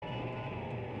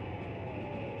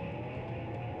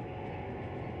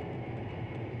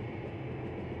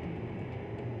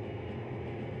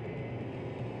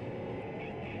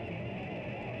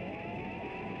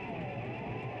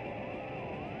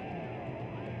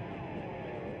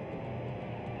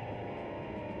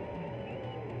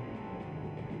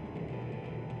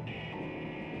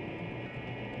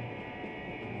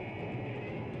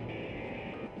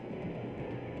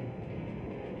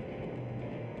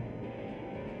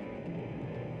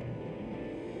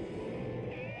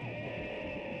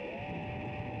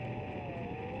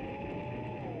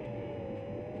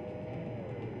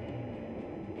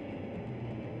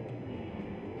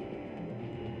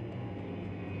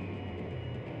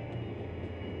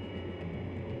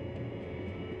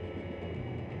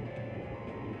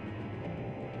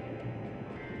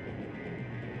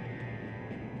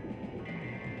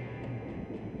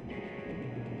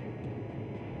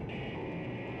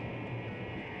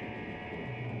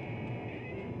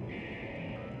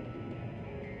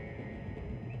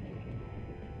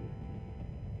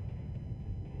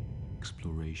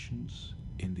explorations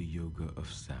in the yoga of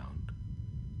sound,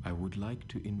 I would like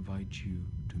to invite you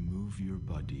to move your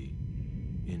body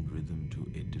in rhythm to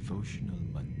a devotional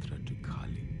mantra to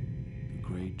Kali, the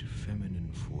great feminine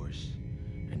force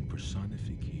and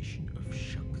personification of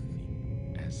Shakti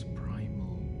as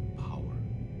primal power.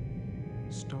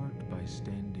 Start by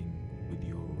standing with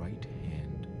your right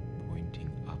hand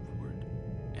pointing upward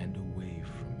and away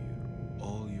from you.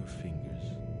 All your fingers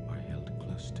are held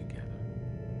close together.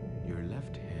 Your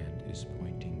left hand is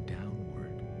pointing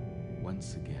downward.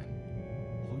 Once again,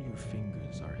 all your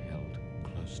fingers are held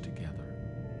close together.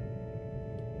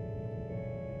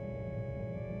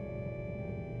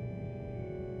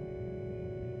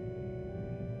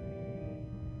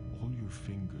 All your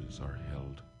fingers are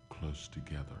held close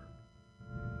together.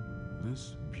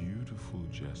 This beautiful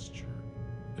gesture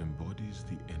embodies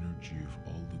the energy of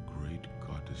all the great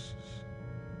goddesses,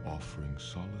 offering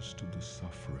solace to the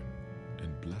suffering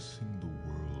and blessing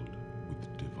the world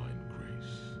with divine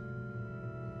grace.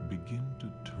 Begin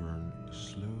to turn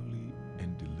slowly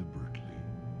and deliberately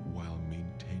while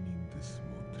maintaining this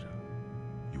mudra.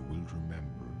 You will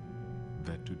remember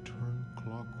that to turn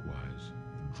clockwise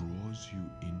draws you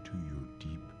into your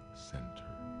deep center,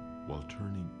 while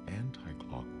turning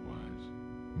anti-clockwise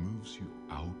moves you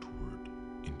outward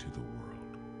into the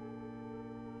world.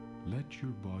 Let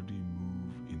your body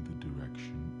move in the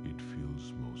direction it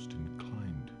feels most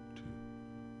inclined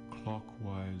to.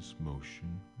 Clockwise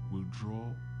motion will draw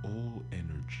all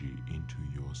energy into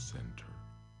your center,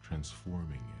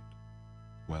 transforming it,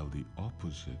 while the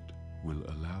opposite will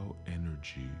allow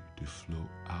energy to flow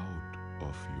out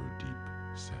of your deep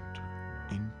center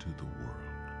into the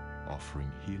world,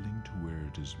 offering healing to where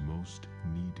it is most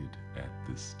needed at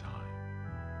this time.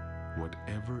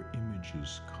 Whatever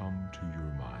images come to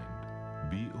your mind,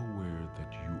 be aware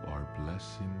that you are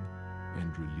blessing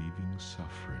and relieving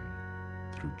suffering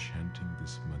through chanting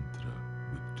this mantra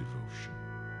with devotion.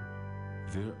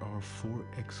 There are 4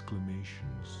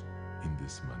 exclamations in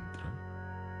this mantra.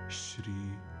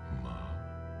 Shri Ma,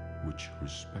 which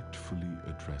respectfully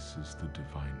addresses the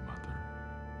Divine Mother.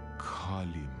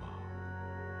 Kali Ma,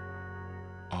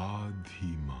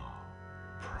 Adi Ma,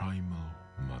 Primal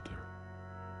Mother,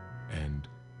 and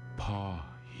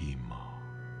Pahima,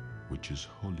 which is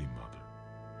Holy Mother.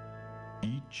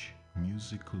 Each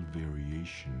musical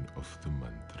variation of the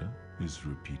mantra is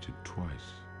repeated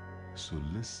twice, so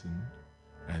listen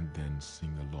and then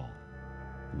sing along.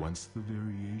 Once the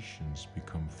variations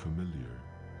become familiar,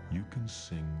 you can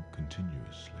sing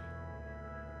continuously.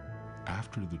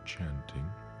 After the chanting,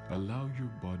 allow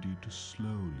your body to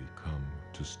slowly come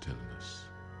to stillness.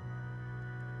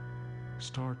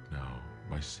 Start now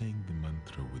by saying the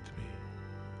mantra with me.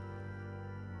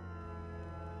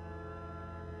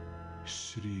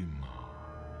 Shri Ma,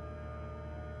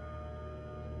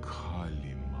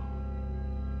 Kali Ma,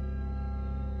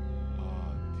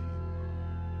 Adi Ma,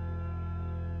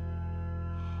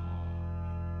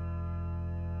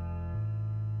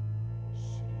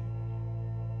 Shri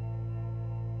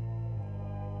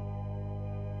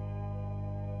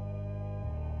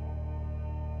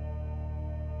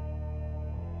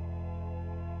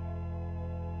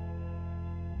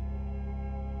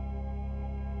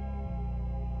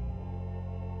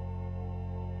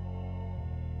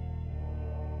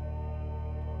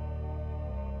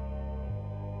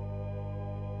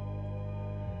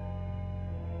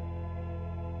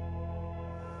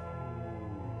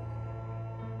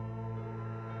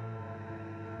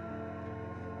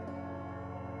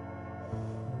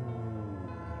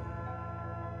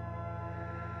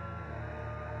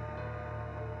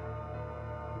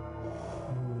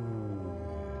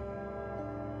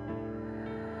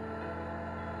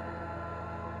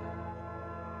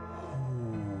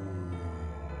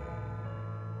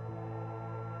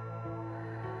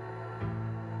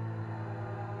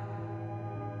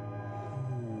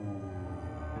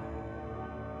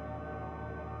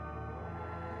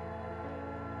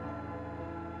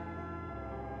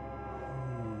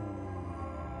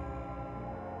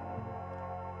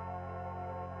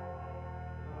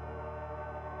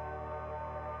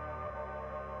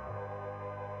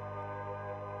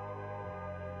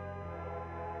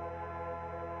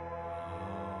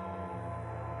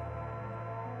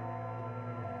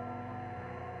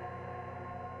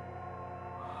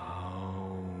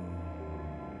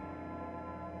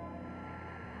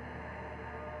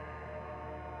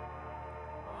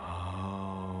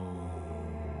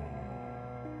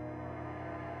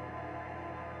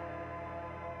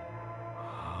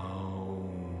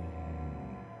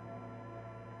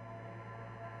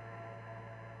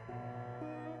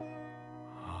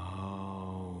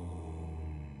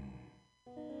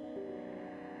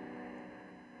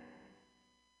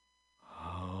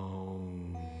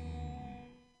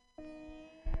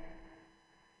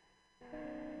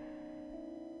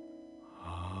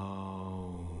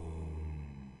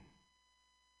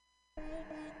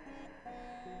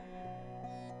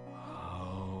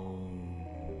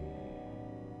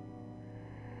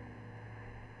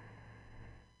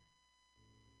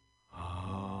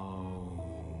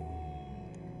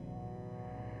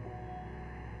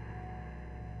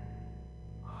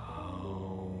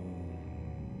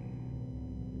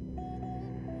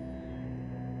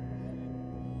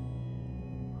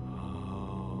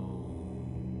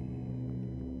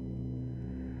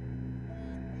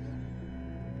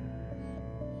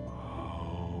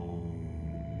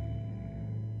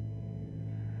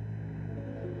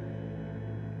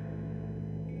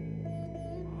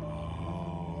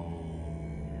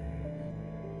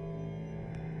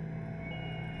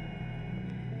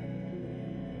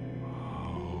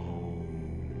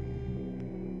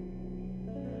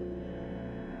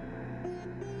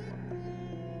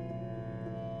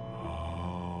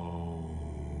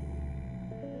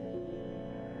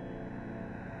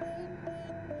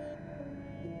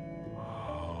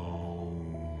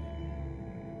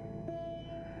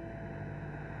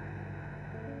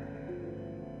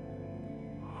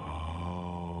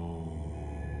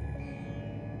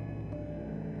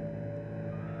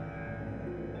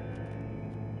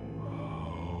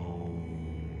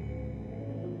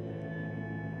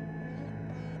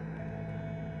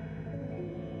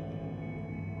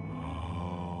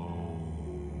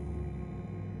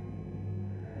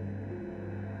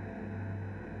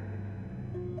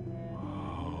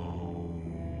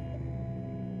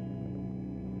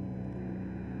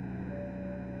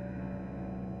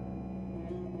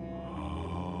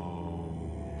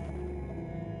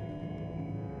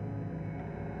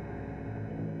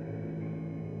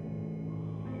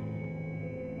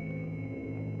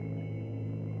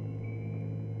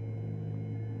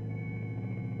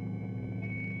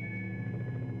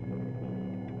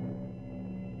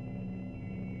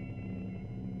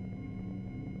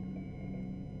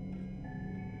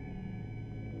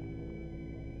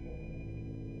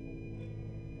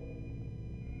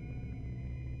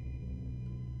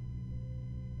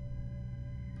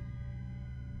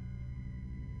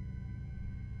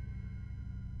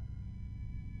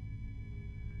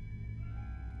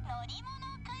り物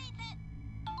クイズ。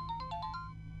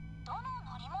どの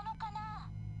乗り物か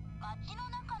な？街の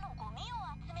中のゴミを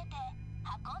集めて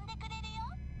運んでくれるよ。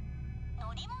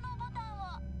乗り物ボタン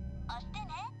を押してね。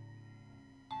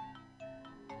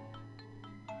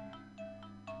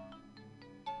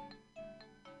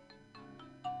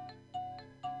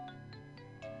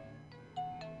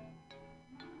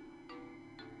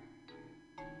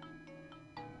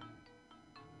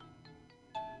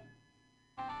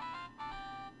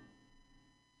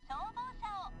消防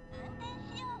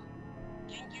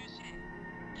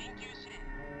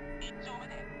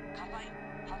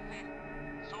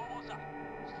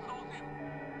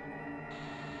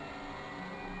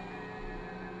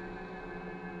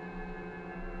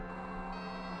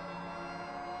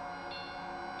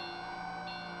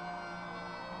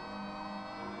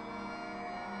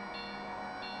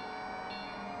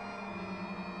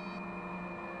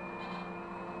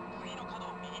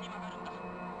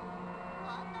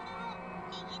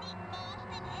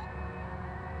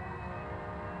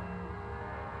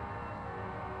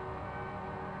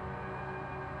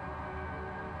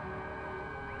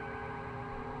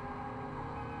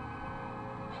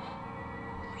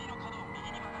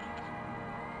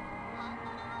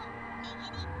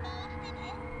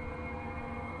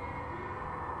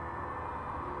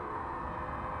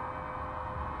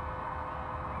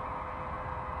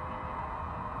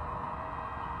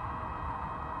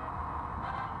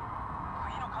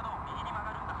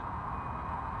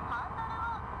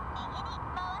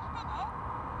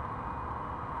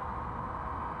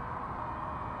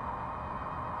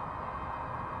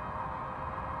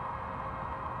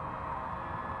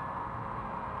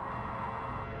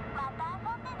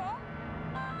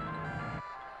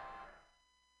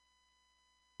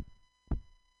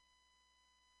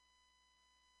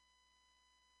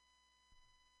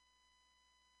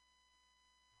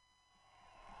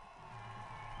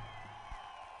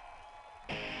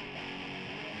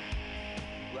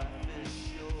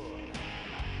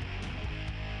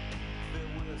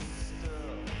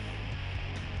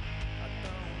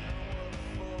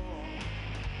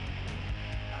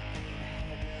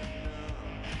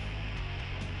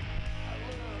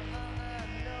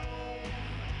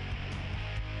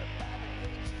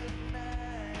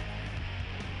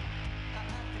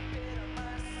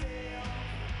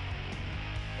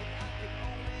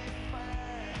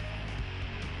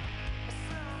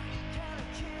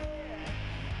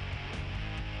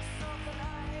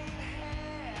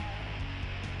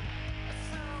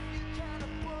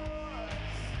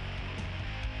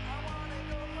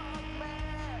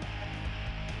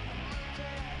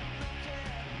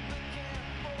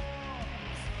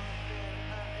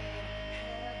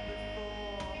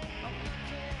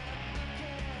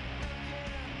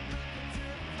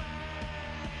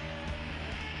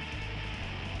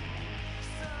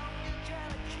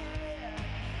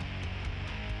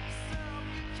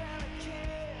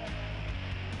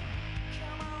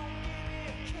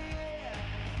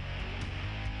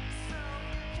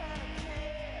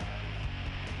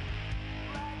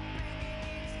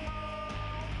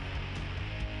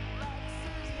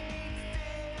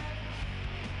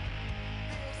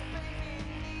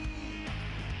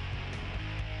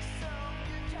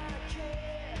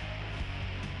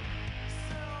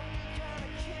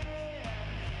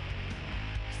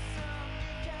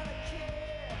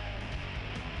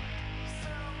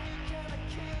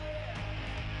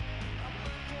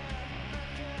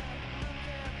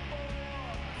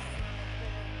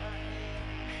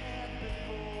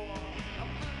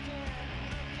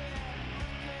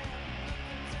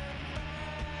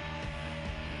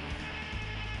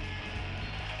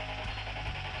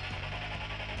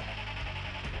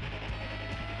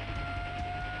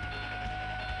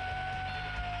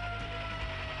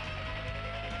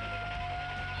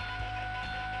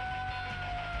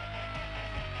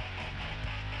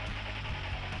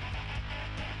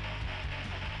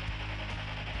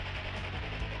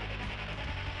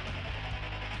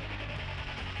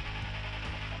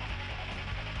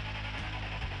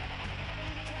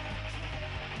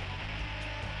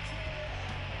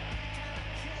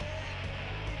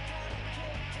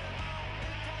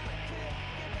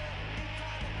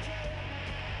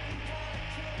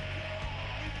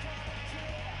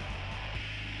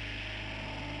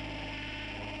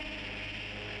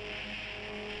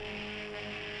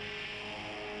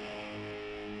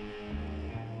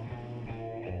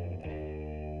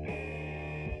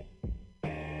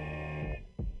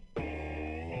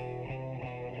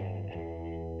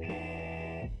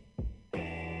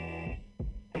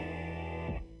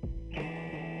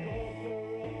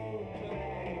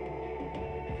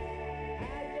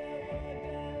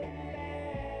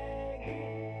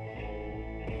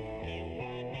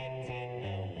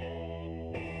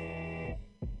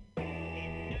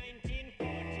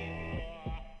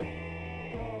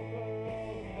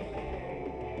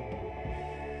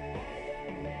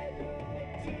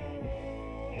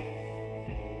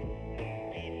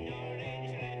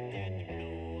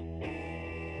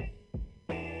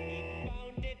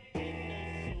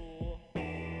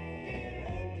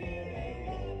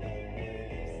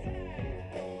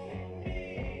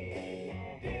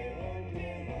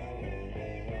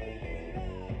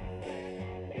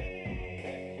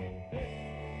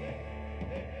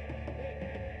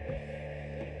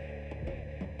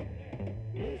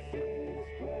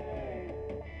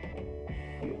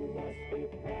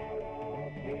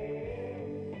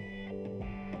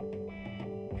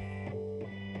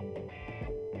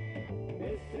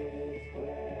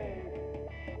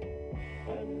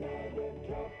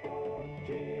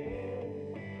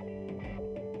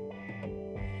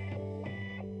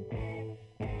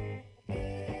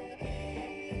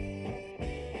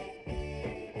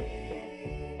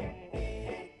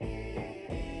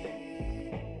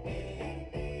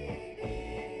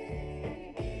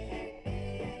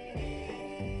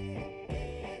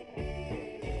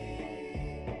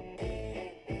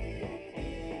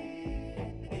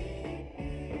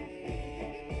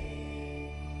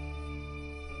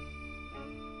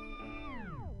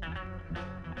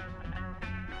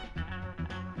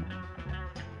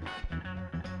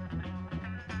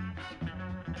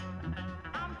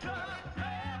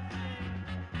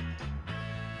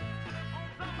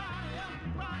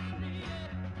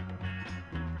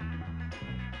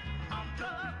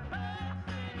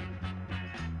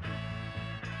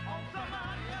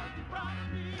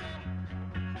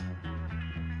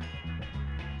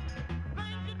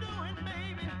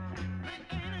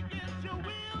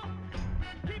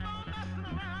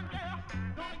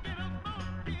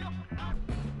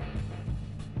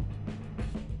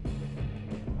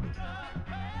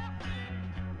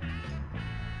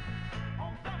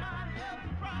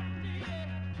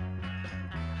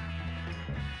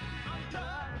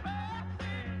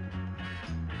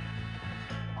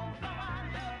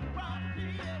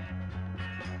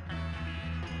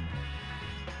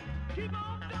Keep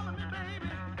on telling me,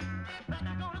 baby, that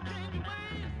you're gonna change your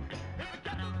ways. If we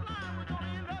catch us flying, we're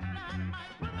gonna end up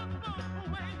dynamite. Put us both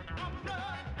away. I'm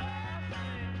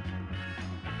trespassing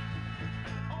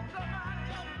on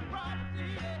somebody else's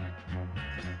property.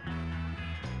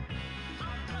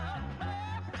 I'm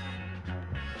trespassing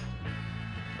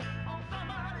on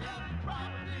somebody else's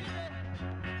property.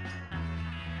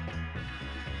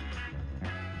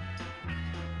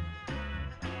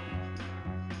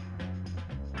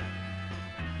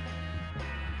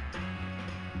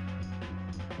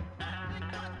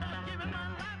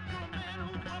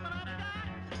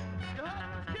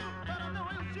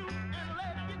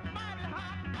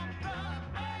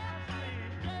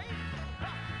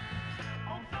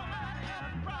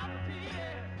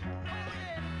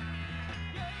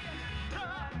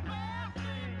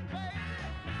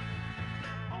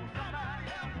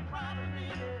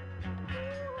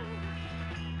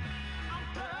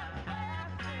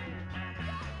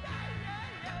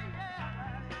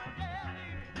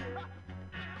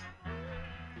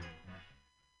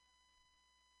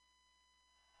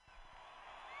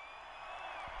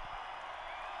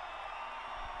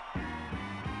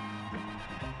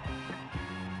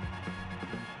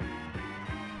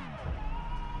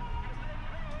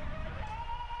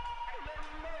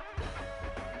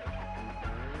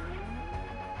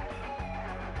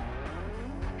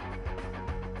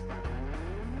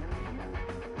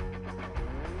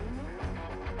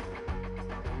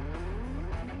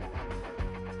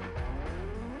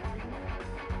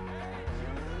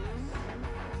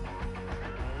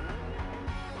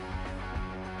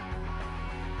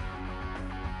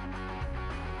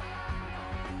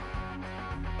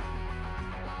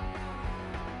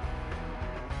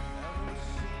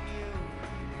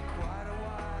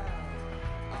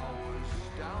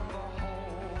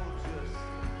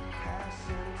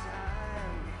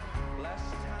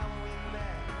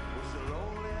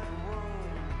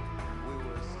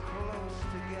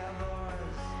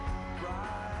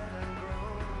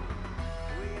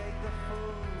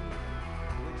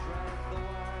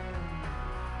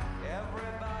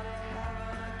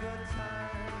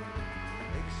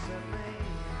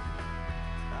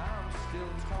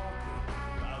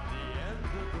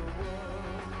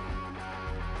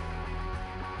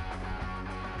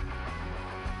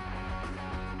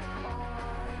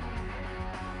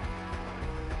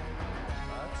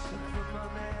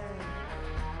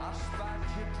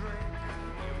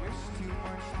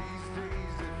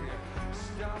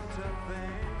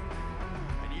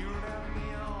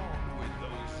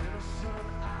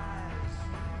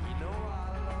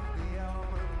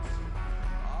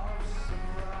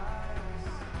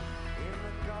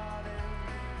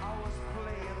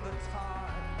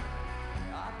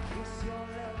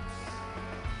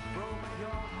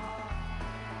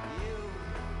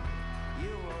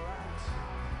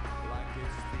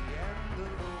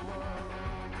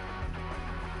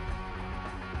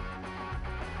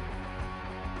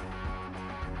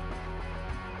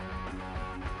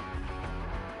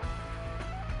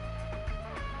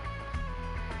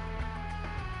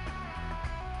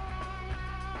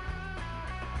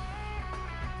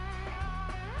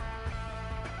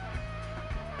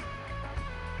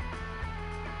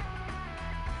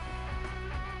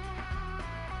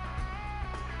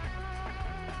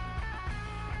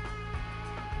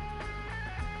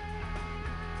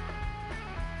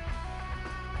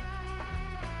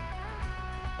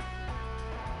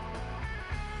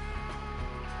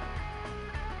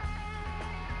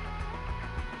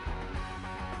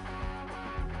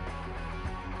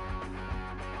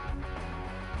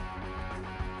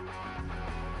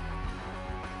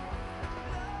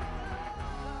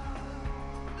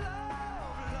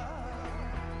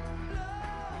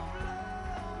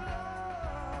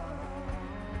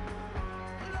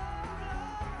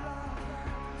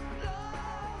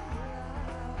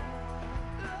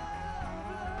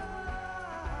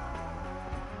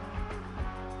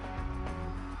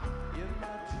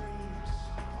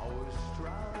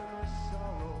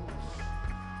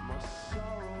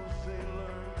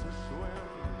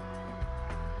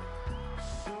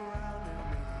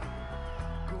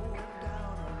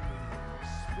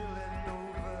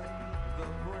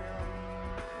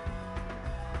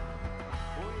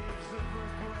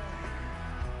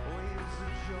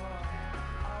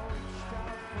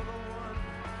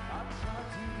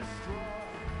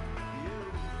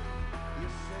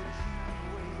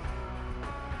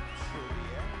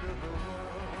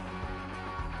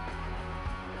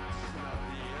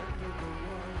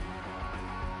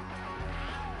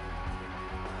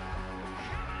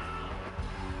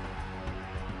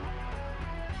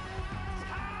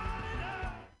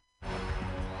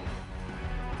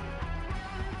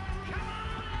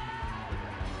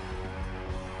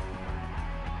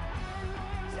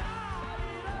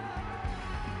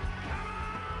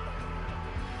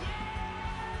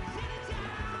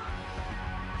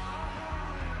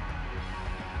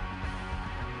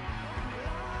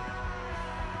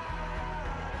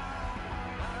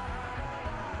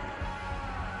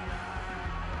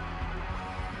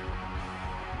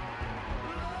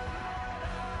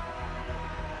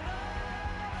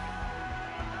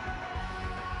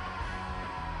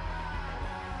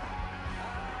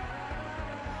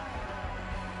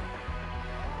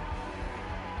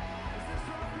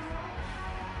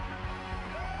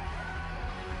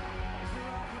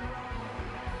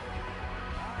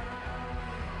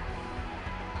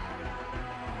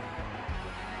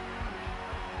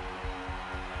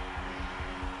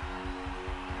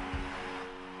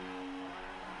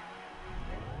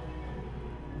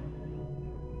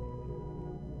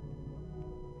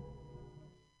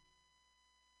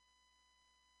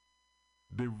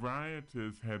 The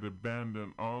rioters had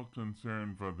abandoned all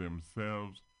concern for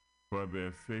themselves, for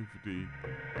their safety,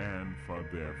 and for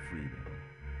their freedom.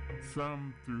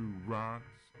 Some threw rocks,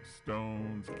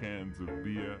 stones, cans of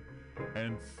beer,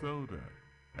 and soda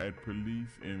at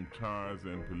police in cars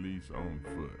and police on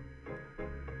foot.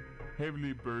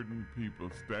 Heavily burdened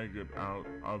people staggered out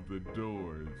of the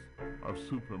doors of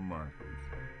supermarkets,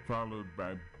 followed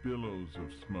by billows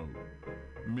of smoke.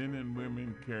 Men and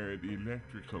women carried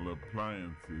electrical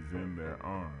appliances in their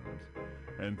arms,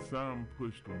 and some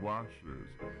pushed washers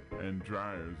and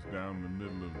dryers down the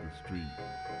middle of the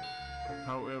street.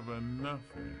 However,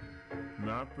 nothing,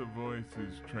 not the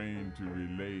voices trained to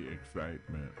relay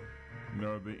excitement,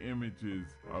 nor the images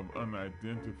of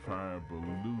unidentifiable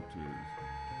looters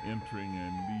entering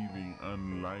and leaving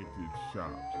unlighted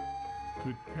shops,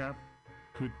 could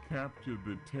capture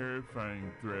the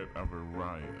terrifying threat of a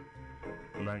riot,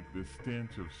 like the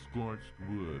stench of scorched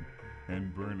wood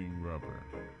and burning rubber.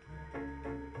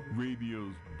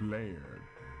 Radios blared,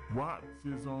 "Watts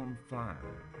is on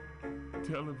fire."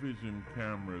 Television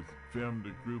cameras filmed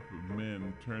a group of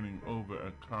men turning over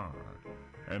a car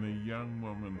and a young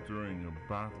woman throwing a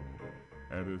bottle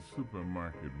at a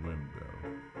supermarket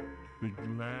window. The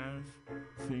glass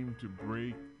seemed to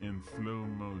break in slow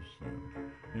motion.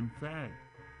 In fact,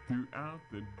 throughout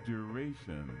the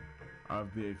duration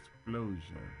of the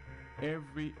explosion,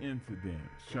 every incident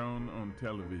shown on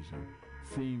television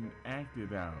seemed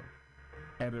acted out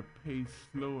at a pace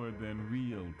slower than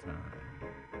real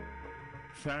time.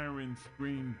 Sirens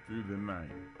screamed through the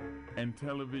night, and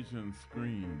television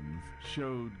screens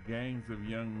showed gangs of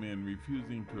young men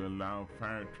refusing to allow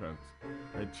fire trucks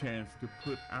a chance to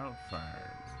put out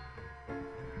fires.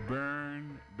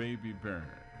 Burn, baby, burn.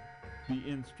 The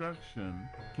instruction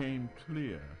came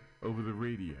clear over the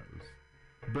radios.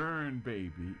 Burn,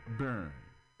 baby, burn.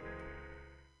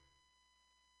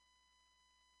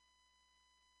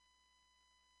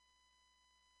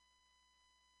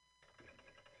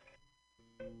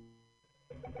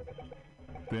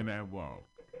 Then I walked.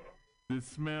 The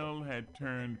smell had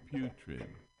turned putrid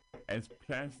as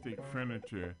plastic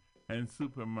furniture and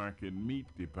supermarket meat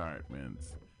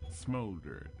departments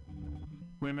smoldered.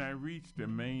 When I reached the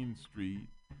main street,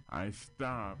 I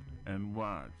stopped and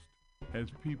watched as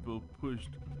people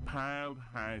pushed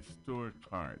piled-high store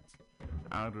carts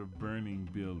out of burning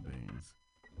buildings.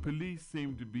 Police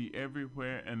seemed to be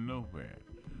everywhere and nowhere,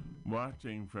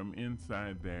 watching from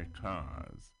inside their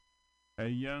cars. A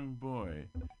young boy,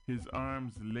 his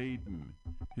arms laden,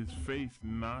 his face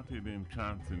knotted in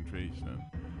concentration,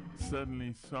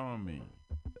 suddenly saw me.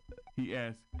 He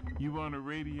asked, "You want a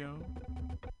radio?"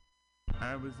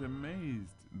 I was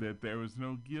amazed that there was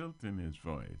no guilt in his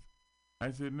voice. I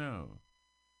said, No,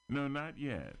 not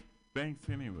yet. Thanks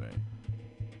anyway."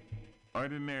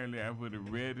 Ordinarily, I would have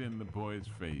read in the boy's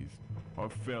face or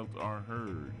felt or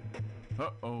heard,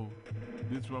 "Uh-oh,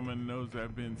 this woman knows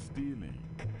I've been stealing."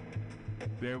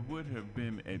 There would have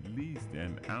been at least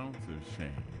an ounce of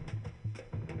shame.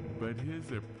 But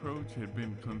his approach had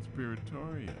been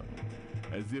conspiratorial,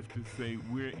 as if to say,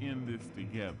 "We're in this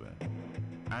together.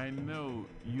 I know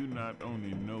you not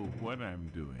only know what I'm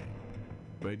doing,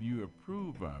 but you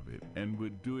approve of it and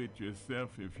would do it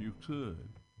yourself if you could."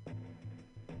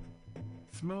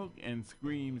 Smoke and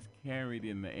screams carried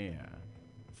in the air.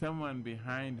 Someone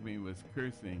behind me was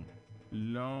cursing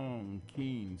long,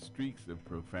 keen streaks of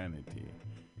profanity.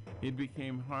 It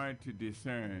became hard to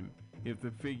discern if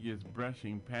the figures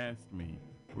brushing past me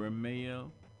were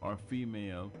male or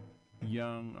female,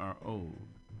 young or old.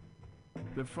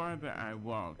 The farther I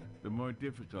walked, the more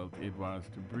difficult it was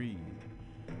to breathe.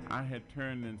 I had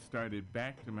turned and started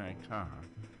back to my car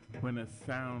when a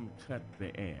sound cut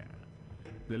the air.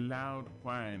 The loud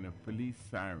whine of police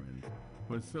sirens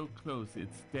was so close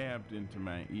it stabbed into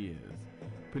my ears.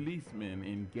 Policemen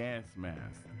in gas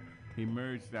masks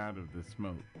emerged out of the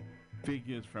smoke,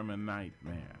 figures from a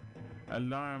nightmare.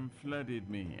 Alarm flooded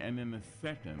me, and in a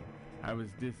second I was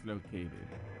dislocated.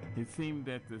 It seemed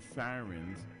that the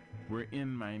sirens were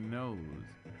in my nose,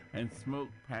 and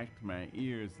smoke packed my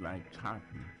ears like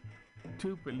cotton.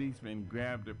 Two policemen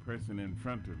grabbed a person in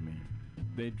front of me.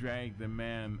 They dragged the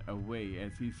man away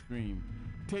as he screamed,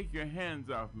 "Take your hands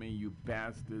off me, you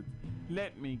bastards!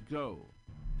 Let me go!"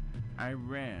 I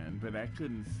ran, but I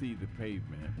couldn't see the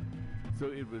pavement,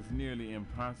 so it was nearly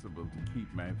impossible to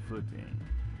keep my footing.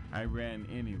 I ran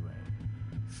anyway.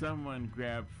 Someone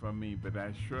grabbed for me, but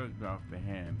I shrugged off the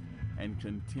hand and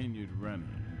continued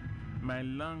running. My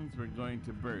lungs were going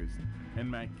to burst, and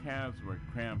my calves were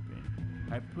cramping.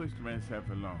 I pushed myself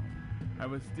along. I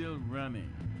was still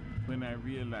running when I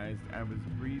realized I was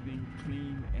breathing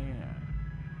clean air.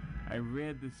 I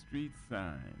read the street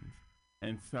signs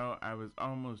and saw I was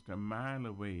almost a mile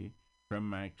away from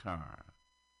my car,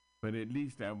 but at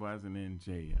least I wasn't in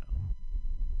jail.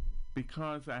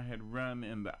 Because I had run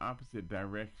in the opposite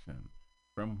direction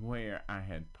from where I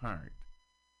had parked,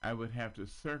 I would have to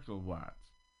circle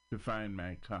Watts to find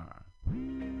my car.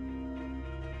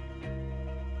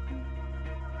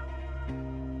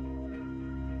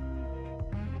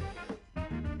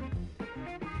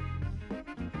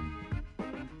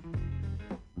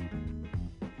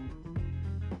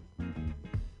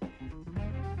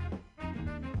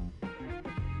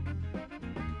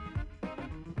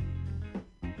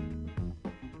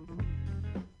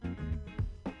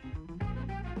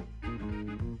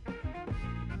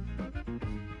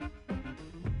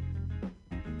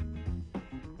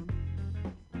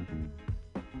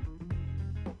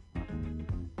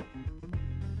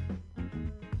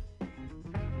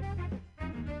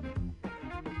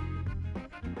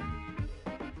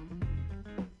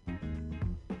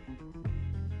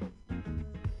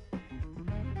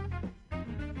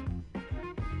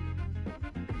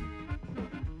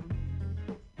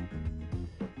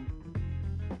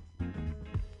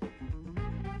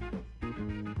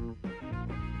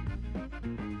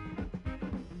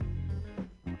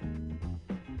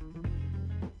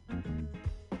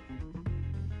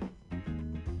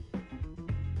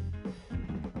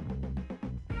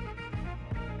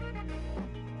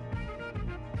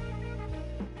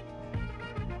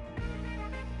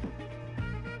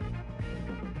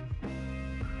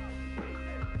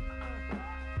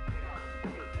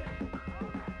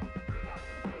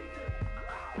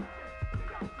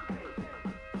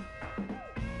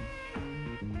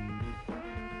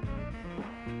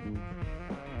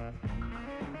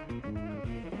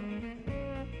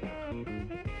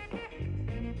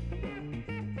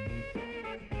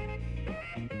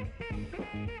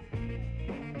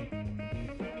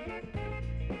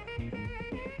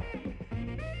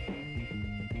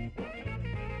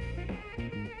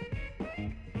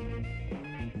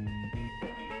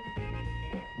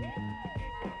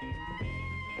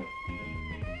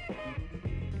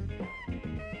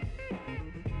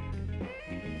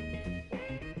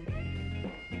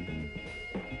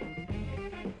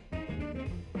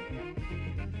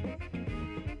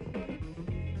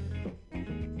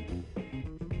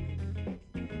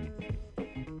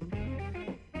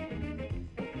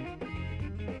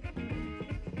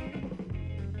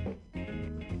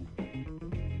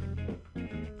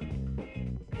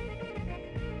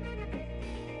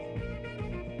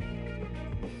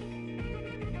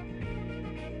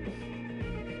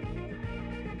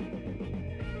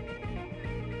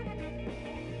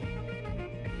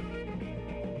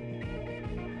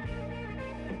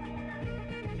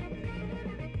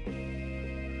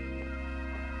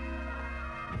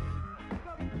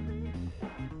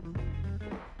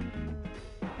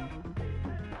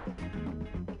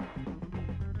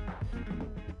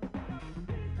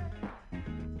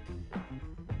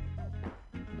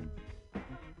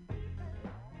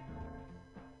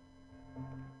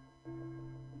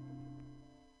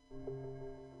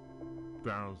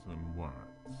 1,000 watts.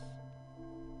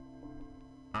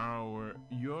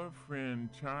 Your friend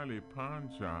Charlie pawn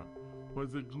shop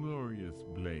was a glorious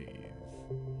blaze.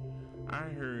 I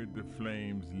heard the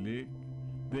flames lick,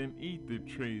 then eat the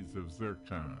trays of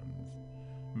zircons,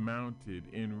 mounted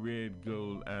in red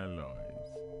gold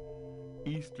alloys,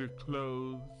 Easter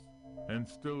clothes and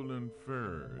stolen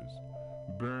furs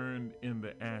burned in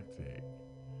the attic.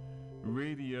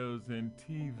 Radios and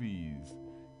TVs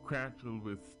crackled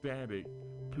with static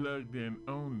plugged in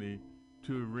only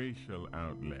to a racial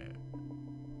outlet.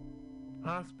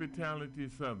 Hospitality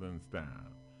Southern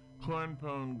style,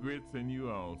 cornpone grits and you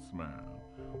all smile.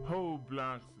 Whole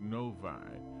blocks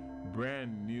novi,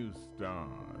 brand new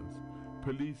stars.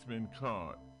 Policemen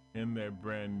caught in their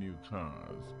brand new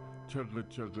cars. Chugga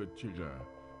chugga chugga,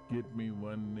 get me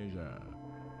one nigga.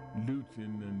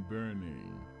 Looting and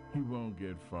burning, he won't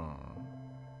get far.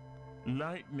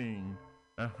 Lightning,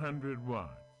 100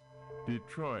 watts.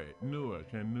 Detroit,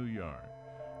 Newark, and New York.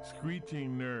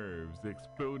 Screeching nerves,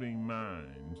 exploding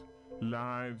minds,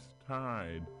 lives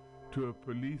tied to a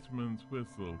policeman's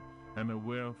whistle and a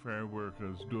welfare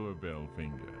worker's doorbell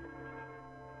finger.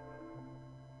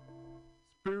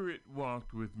 Spirit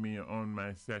walked with me on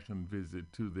my second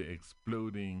visit to the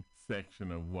exploding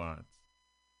section of Watts.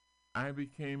 I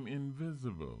became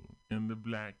invisible in the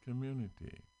black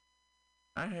community.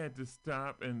 I had to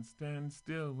stop and stand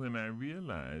still when I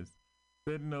realized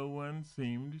that no one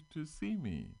seemed to see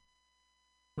me.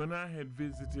 When I had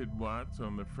visited Watts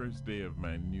on the first day of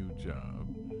my new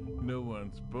job, no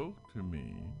one spoke to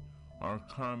me or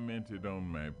commented on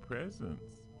my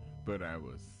presence, but I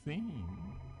was seen.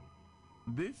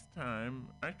 This time,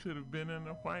 I could have been in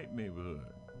a white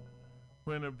neighborhood.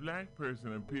 When a black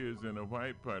person appears in a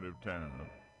white part of town,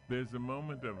 there's a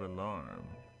moment of alarm.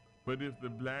 But if the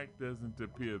black doesn't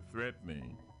appear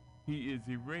threatening, he is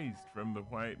erased from the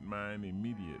white mind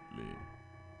immediately.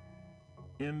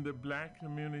 In the black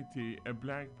community, a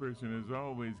black person is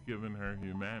always given her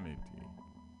humanity.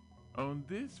 On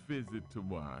this visit to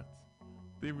Watts,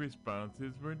 the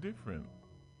responses were different.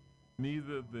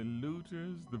 Neither the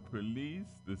looters, the police,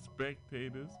 the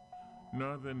spectators,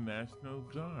 nor the National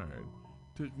Guard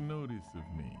took notice of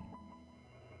me.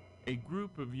 A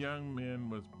group of young men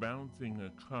was bouncing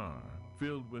a car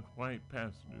filled with white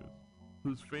passengers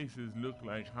whose faces looked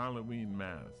like Halloween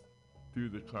masks through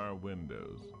the car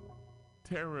windows.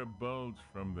 Terror bulged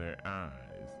from their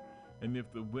eyes, and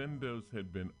if the windows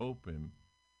had been open,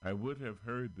 I would have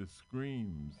heard the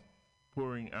screams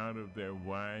pouring out of their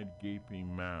wide,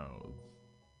 gaping mouths.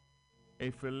 A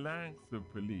phalanx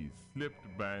of police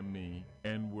slipped by me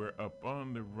and were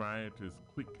upon the rioters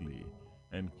quickly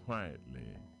and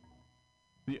quietly.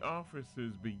 The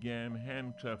officers began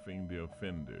handcuffing the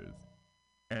offenders,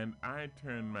 and I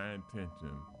turned my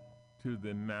attention to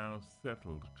the now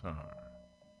settled car.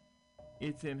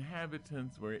 Its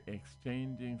inhabitants were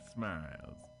exchanging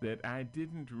smiles that I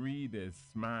didn't read as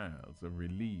smiles of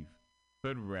relief,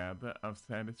 but rather of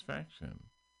satisfaction.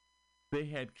 They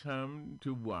had come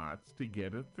to Watts to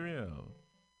get a thrill,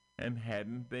 and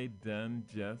hadn't they done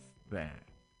just that?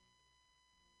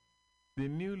 The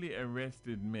newly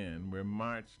arrested men were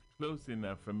marched close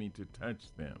enough for me to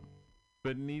touch them,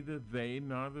 but neither they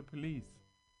nor the police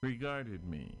regarded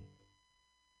me.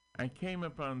 I came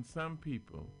upon some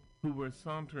people who were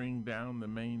sauntering down the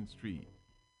main street,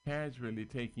 casually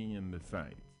taking in the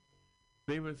sights.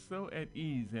 They were so at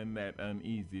ease in that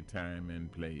uneasy time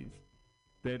and place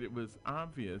that it was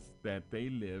obvious that they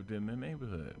lived in the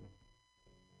neighborhood.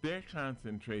 Their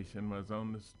concentration was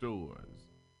on the stores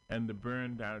and the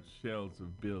burned out shells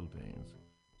of buildings,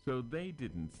 so they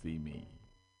didn't see me.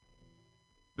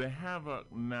 The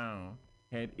havoc now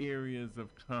had areas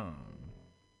of calm,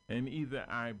 and either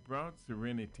I brought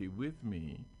serenity with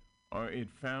me or it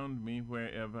found me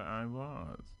wherever I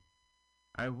was.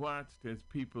 I watched as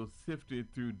people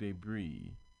sifted through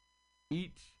debris.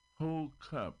 Each whole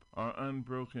cup or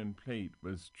unbroken plate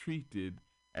was treated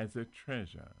as a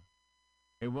treasure.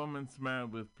 A woman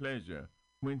smiled with pleasure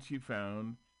when she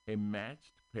found a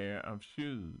matched pair of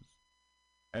shoes.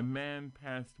 A man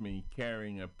passed me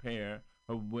carrying a pair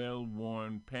of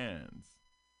well-worn pants.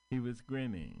 He was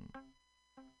grinning.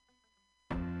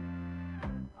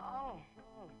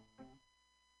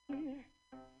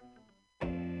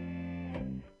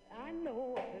 I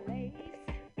know a place.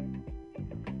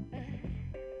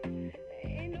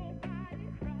 Ain't nobody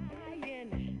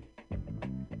crying.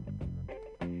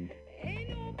 Ain't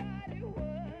nobody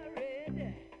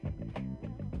worried.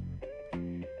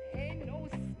 Ain't no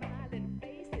smiling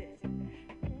faces.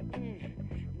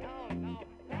 No, no,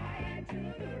 flying to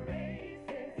the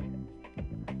races.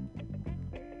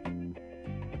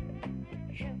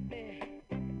 Help me.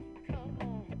 Come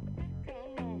on,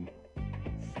 come on.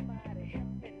 Somebody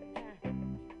help me now.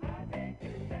 I'll take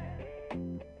you there.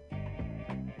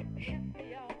 Help me,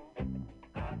 y'all.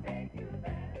 I'll take you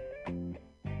there.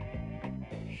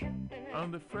 Help me now. On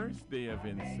the first day of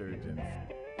insurgents,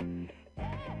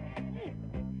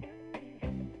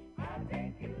 I'll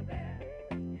take you there.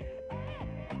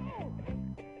 Oh,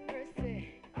 mercy.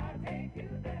 I'll take you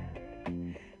there.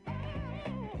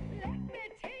 Oh, let me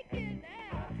take you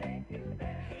now. I'll take you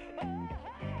there. Oh,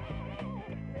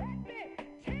 let me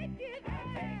take you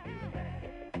there.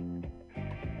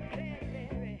 Play,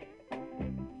 Larry.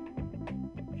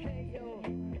 Play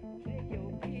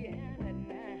your piano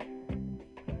now.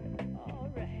 All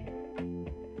right.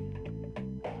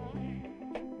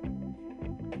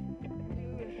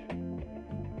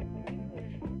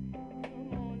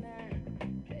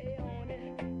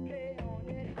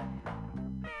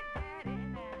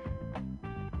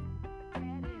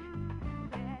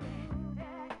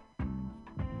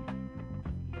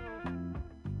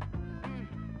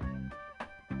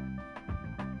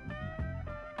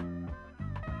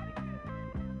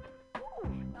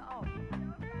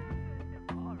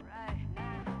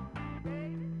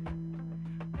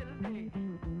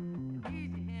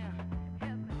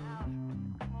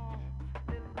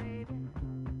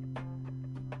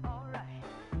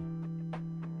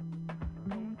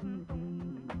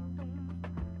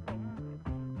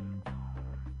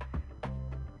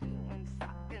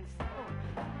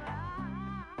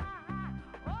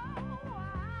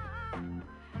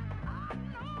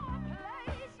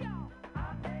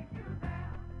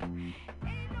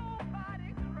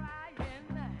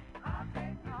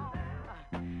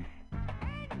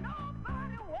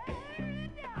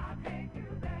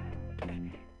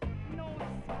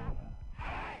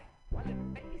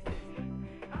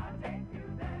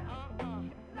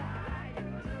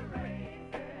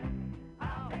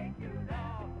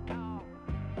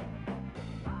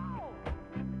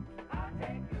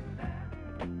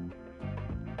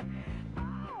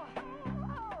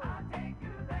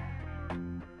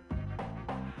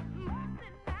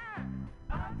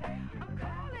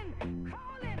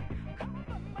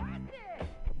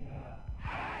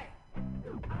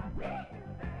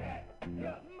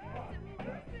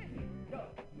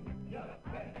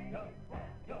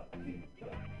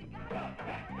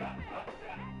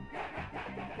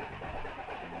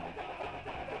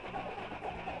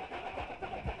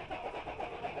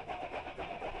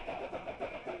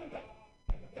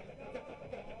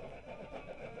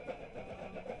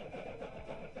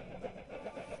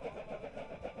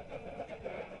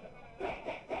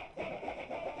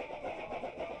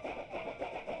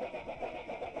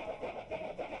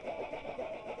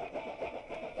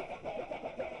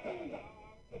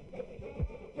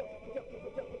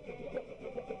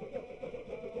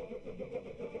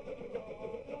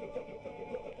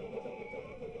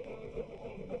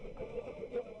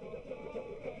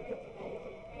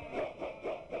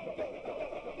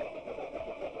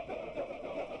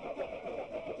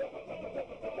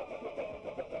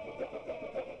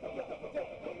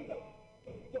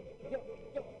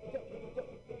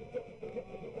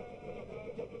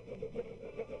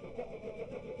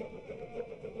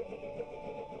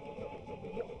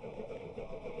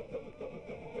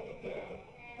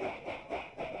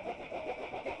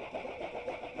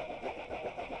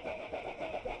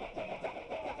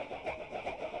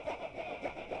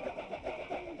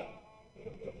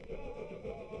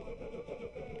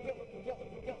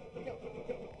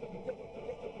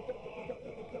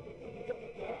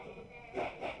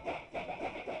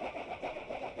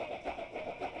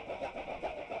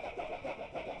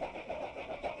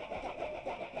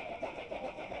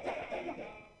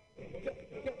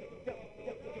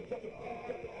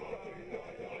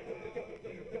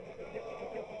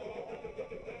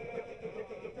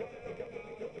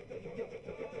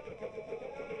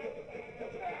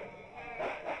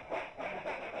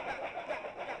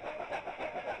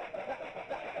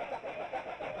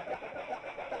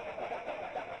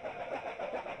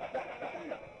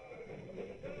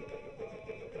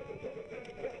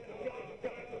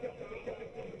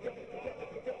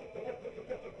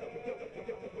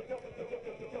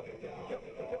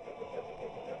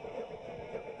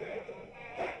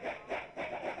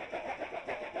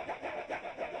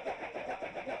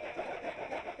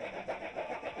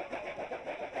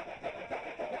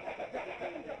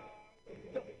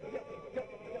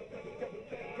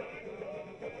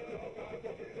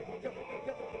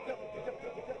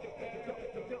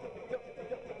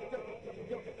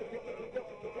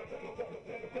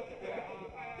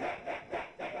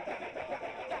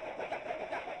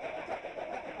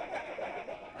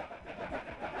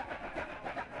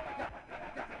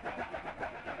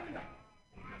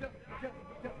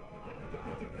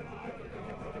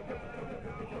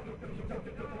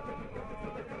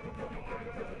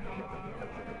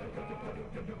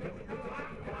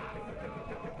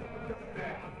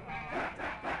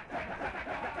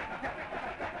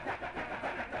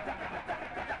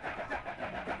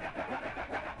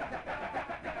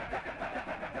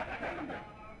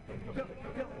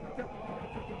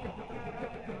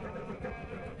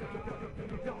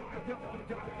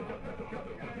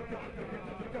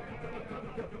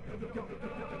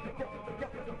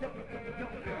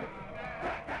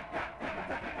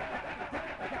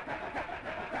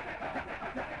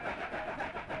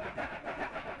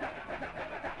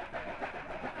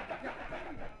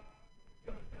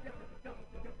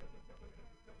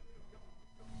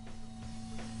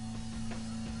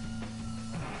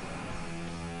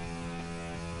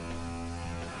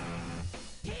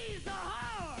 He's a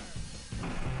whore.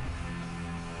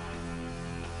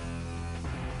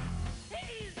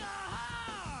 He's a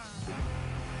whore.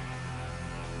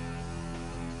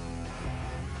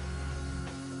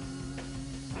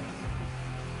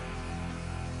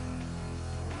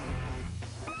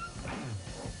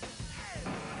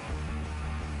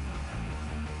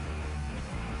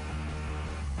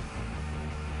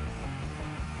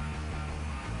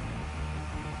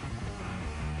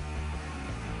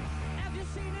 Have you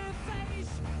seen her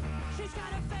face? She's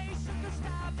got a face of the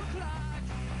stop a clock.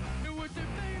 And with the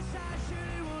face I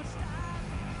surely won't stop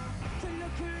to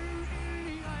look her in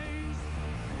the eyes.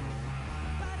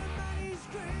 But her money's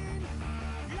green,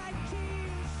 like tea,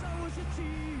 and so is her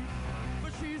teeth.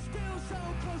 But she's still so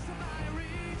close to my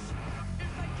reach.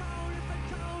 If I count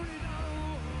it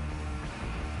all.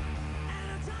 And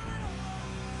I tell it all.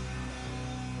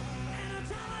 And I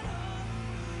tell it all.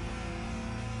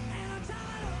 And I tell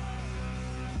it all.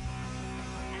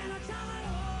 And I tell it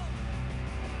all.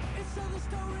 And so the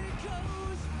story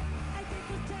goes. I think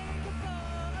we'll take her for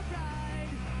a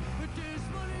ride. But there's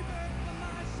money back by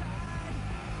my side.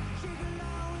 She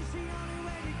belongs the only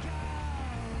way to go.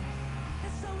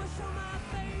 And so I show my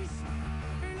face.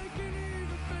 And I can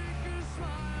even fake a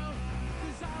smile.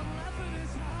 'Cause I'm laughing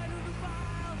as high to the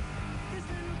mile. This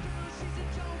little girl, she's a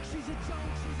joke, she's a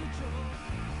joke, she's a joke.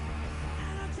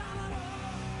 And I tell it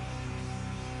all.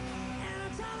 And I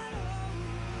tell it all.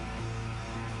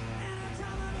 And I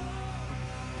tell it all.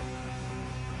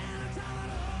 And I tell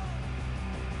it all.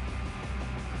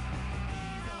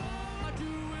 I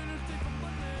do anything for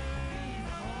money.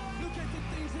 Look at the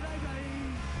things that I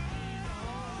write.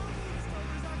 The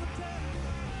stories I could tell.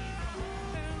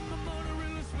 And the money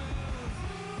really smells.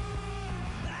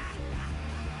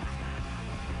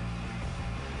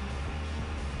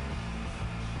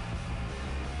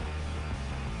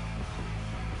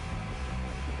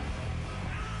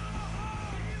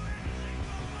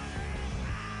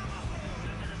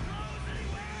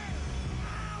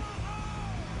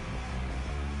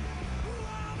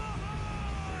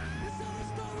 And so the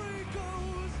story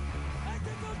goes. I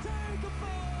think I'll take a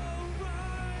boat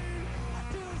ride. I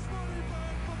do this money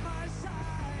back for my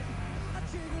side. I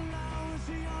take along is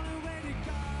the only way to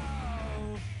go.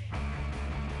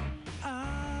 Oh.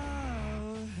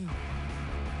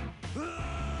 Oh.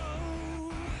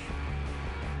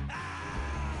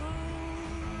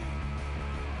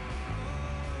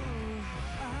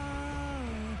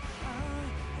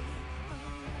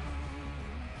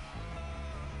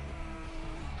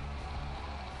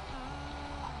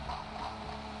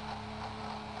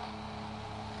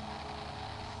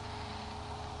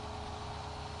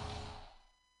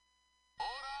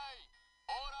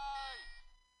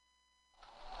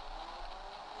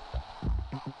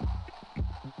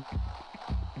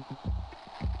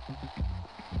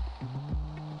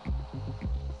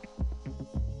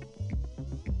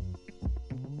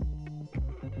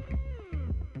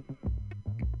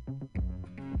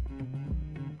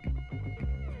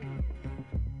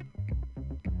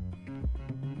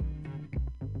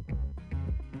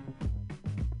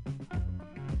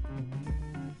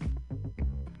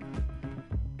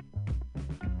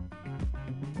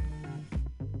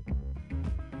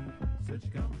 Said she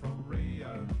come from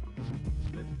Rio,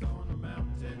 lived on a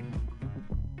mountain.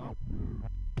 Oh.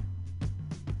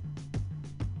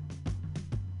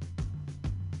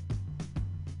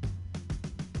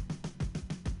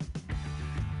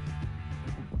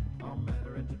 I met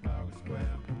her in Trafalgar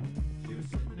Square. She was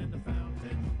sitting in the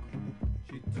fountain.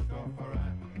 She took off her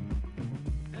hat,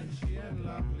 and she had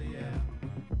lovely hair.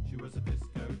 She was a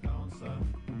disco dancer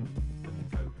at the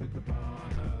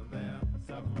Copacabana there.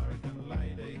 South American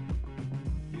lady.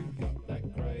 You got that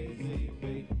crazy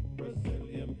beat,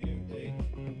 Brazilian beauty.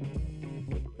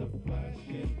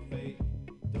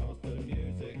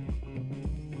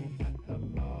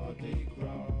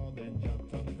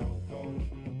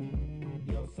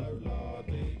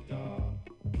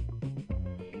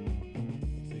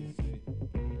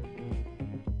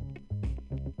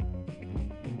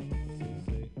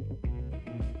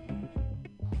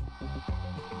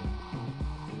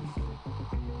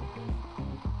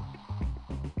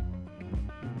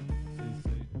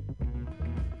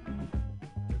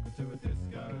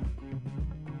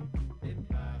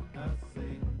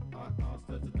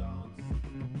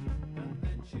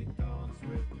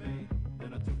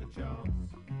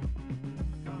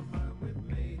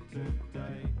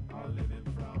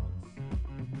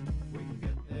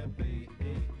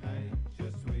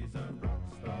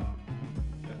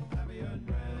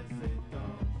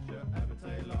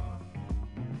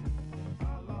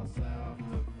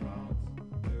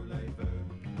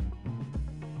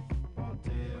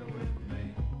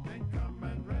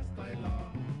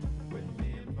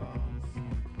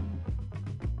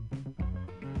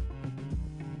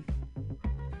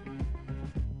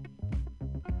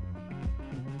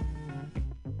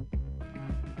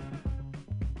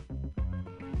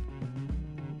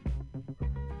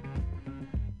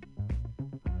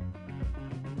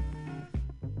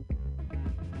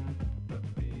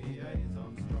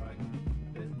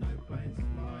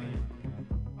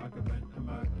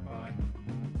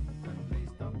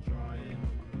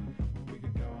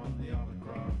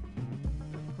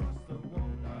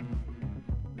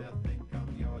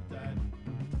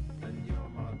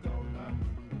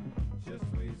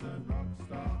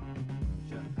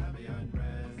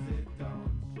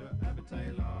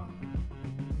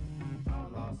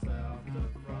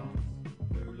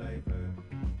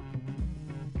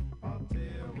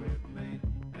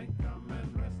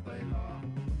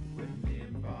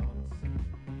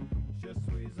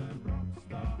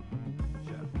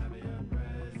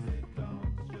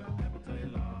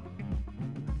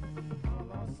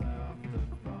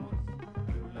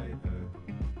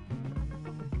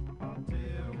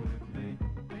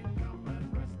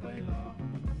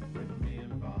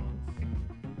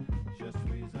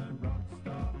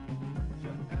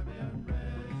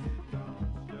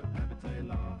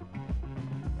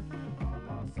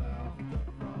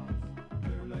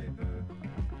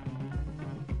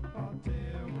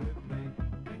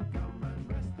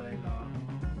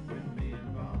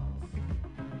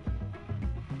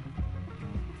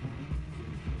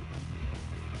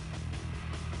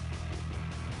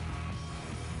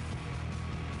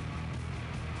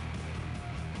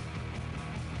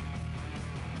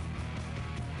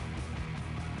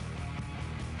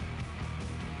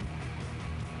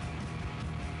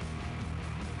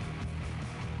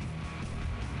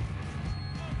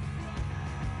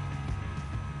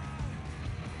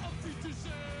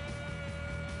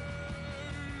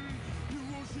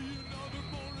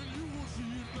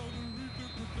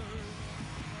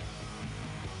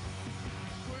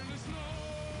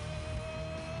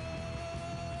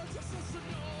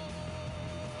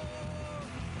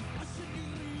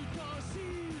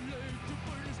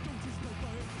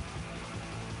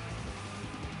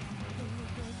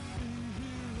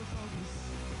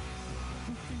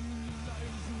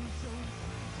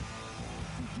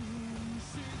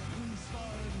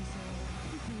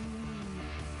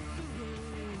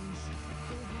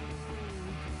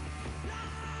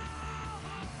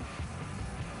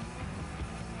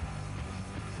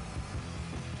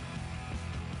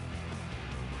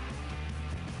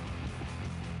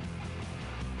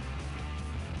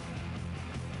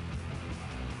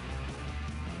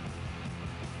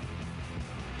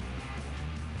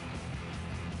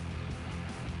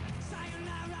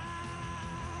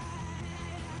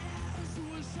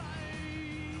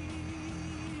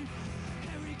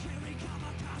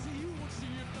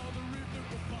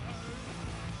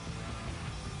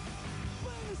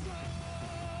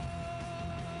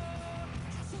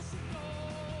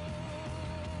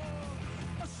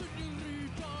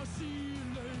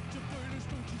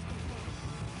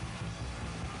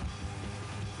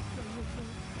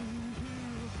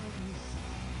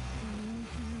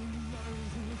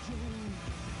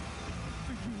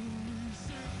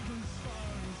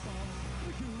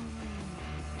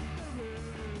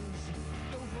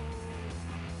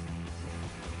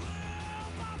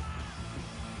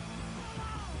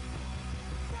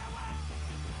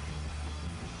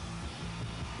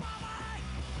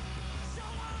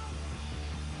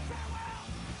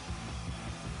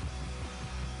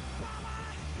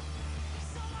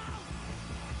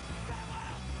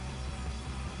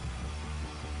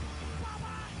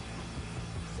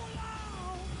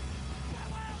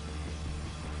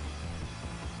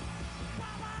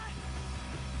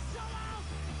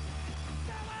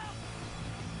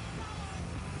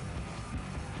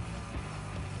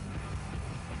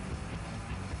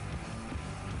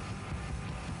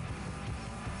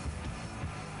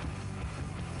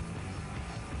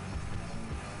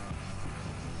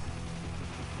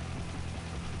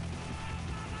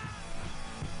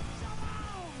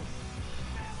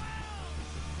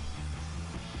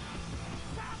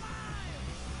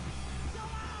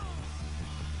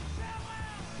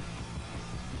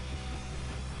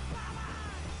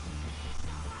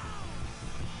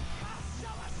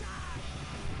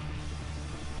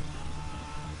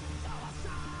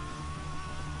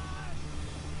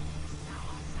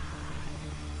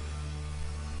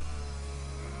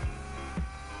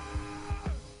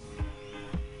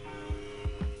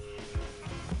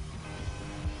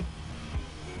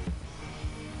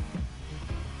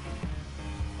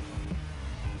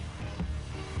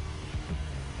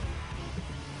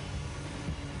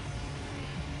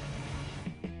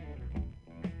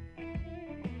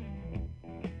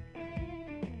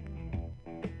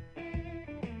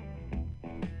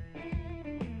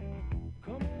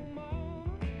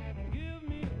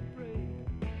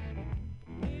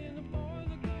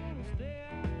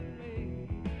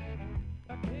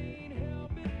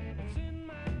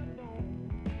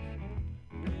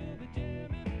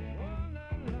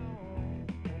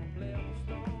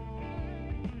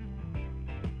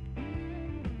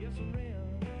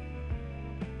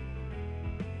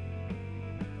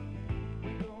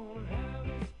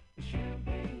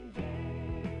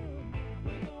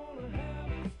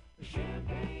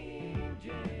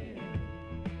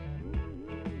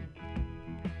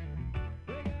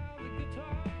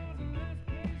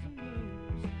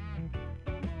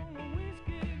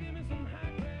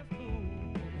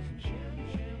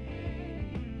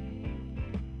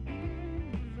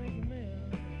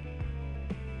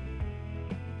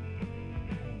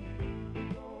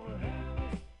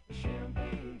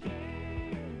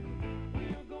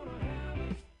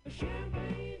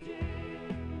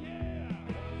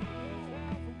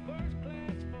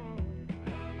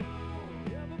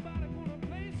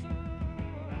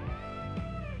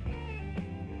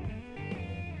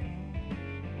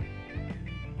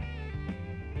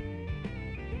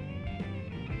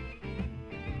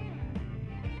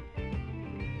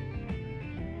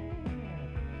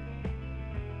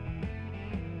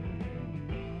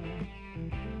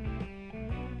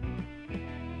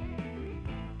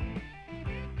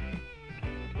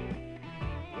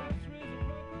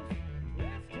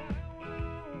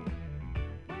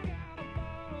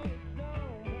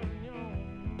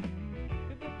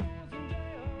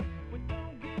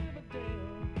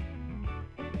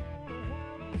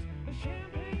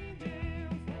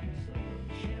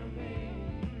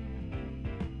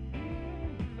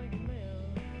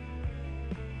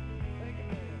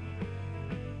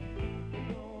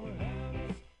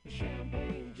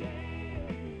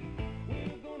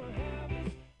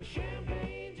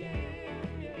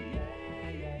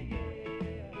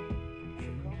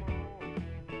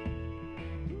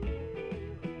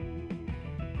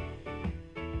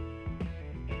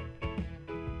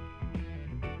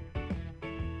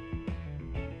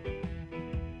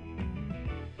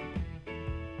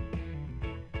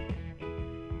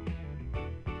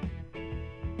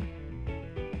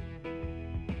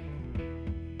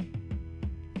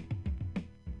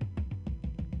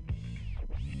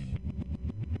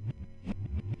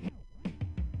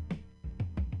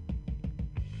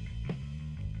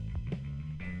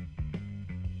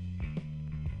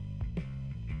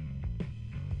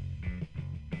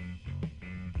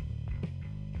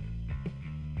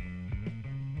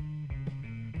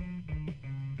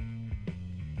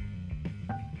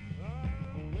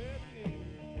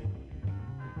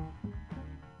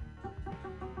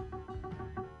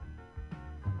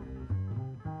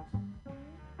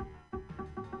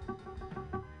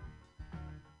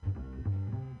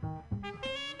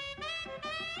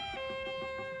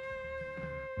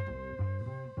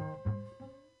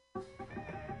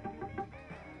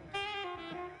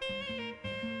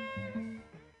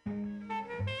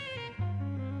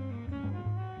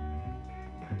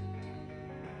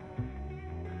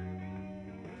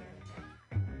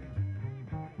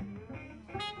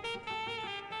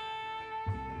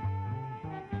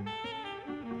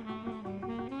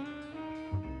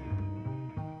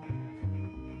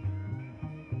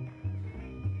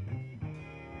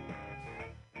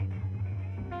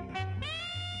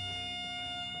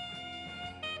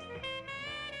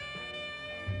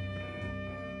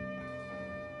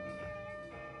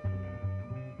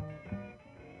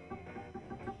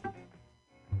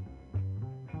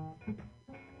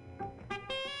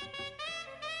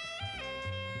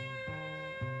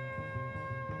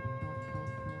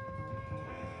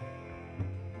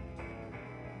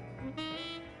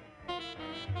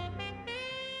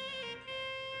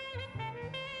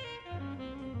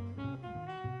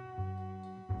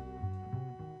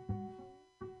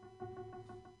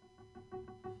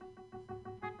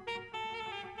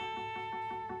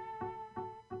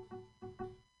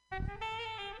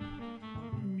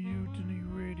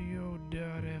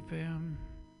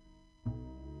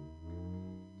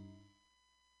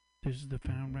 This is the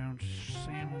Found Round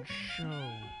Sound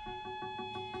Show.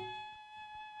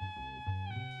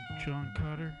 John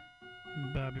Carter,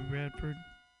 Bobby Radford.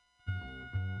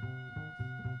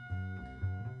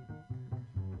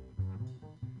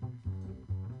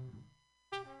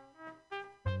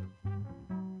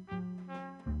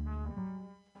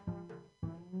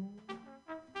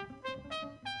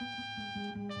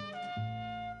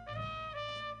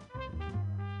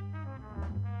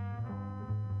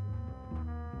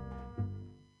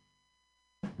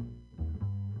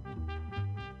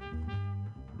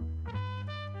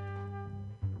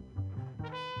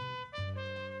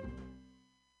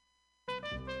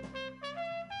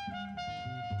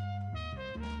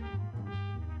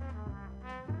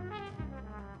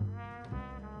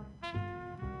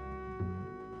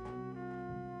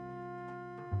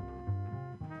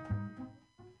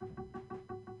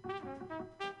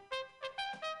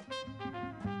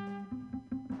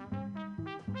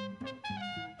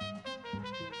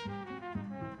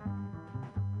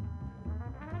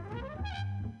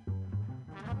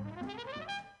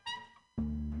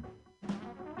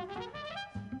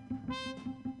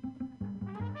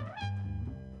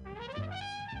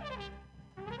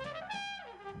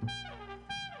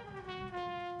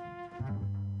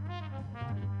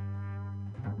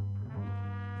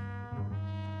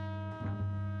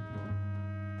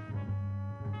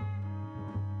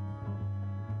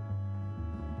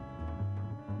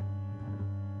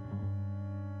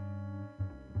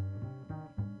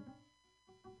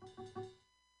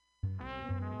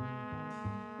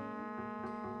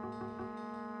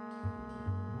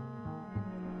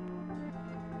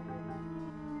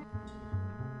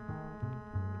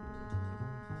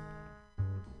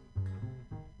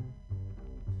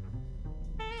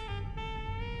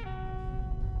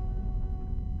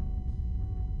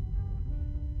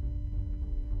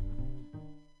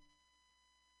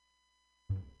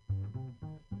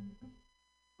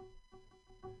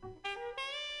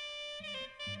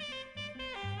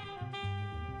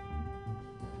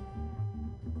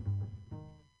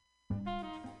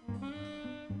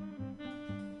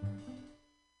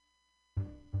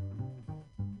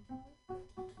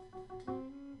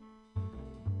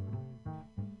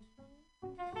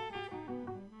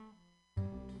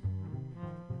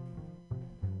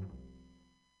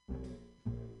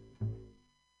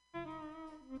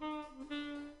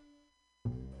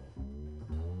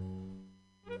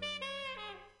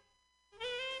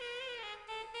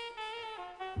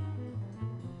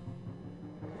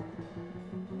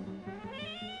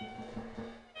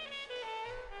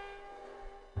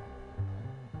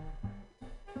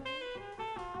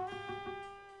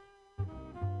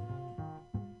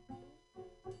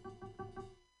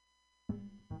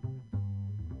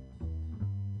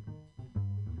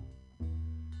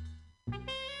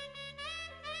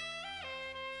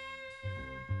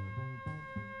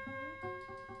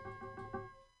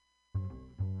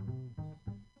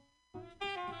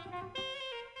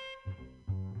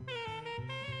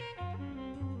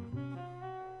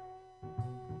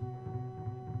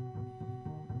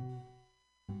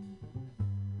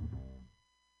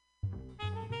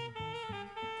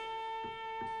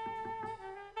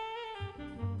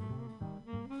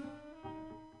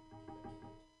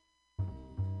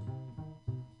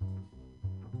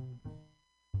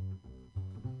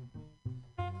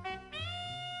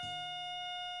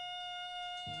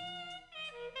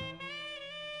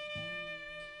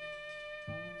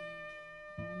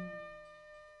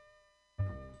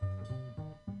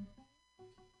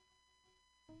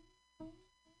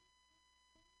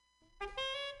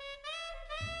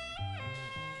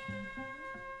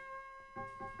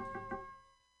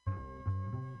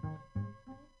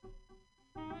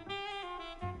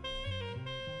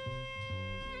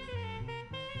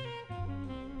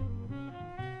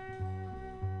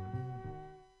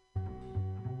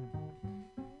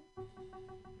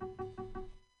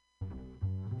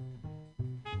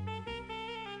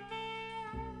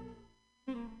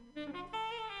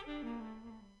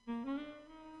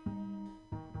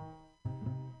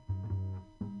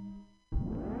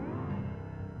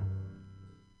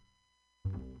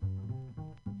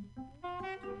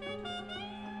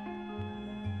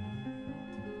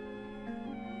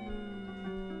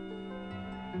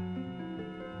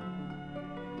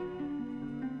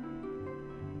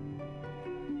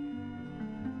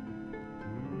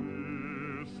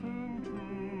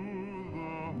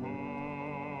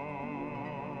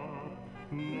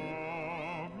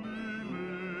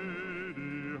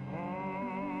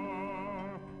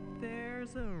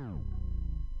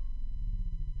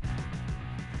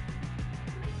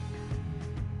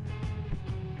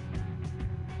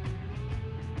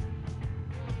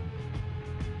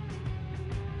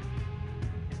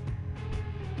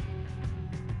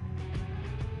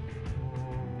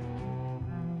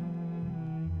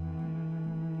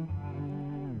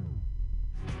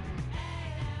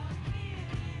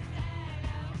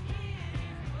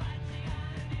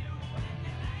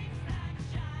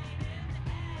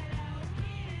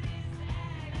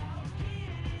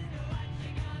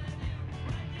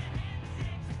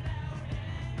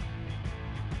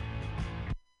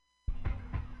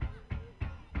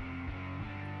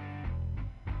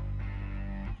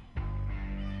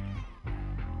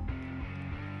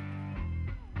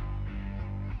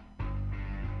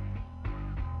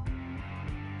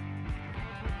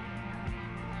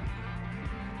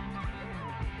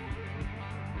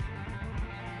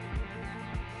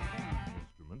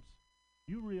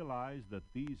 realize that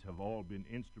these have all been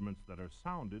instruments that are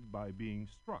sounded by being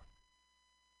struck.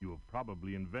 You have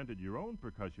probably invented your own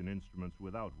percussion instruments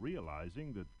without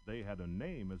realizing that they had a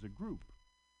name as a group,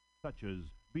 such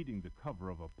as beating the cover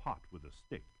of a pot with a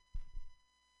stick.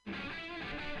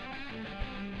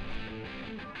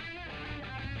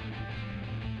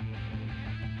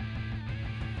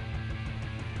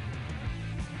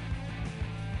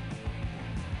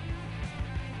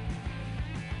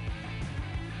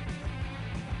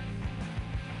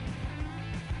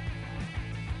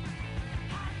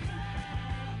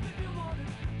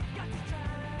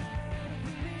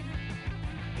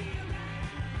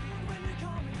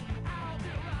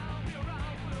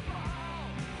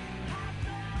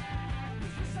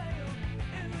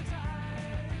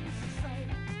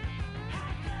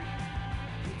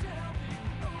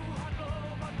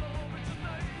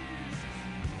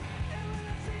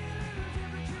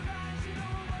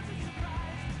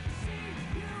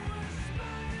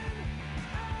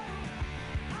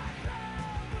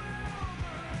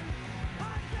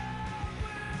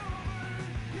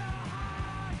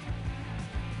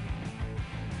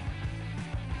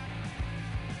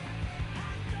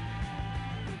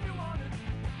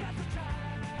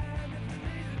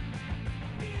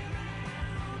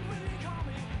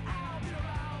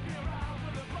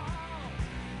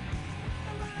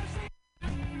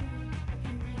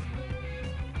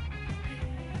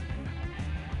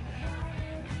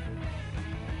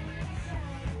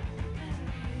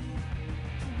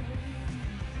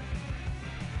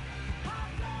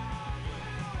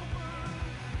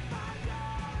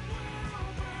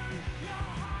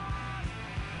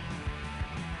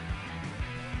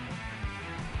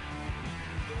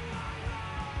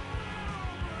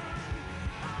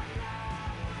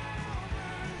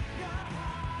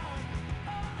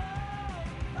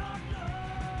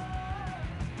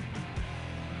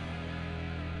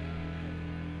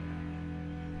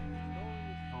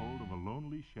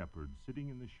 Shepherd sitting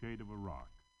in the shade of a rock,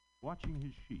 watching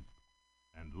his sheep,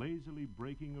 and lazily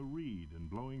breaking a reed and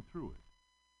blowing through it.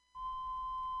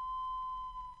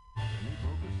 Then he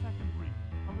broke a second reed,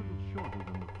 a little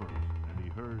shorter than the first, and he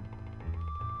heard.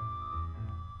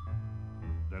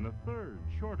 Then a third,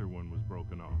 shorter one was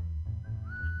broken off.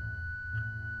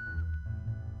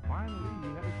 Finally,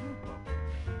 he had a group of them.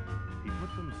 He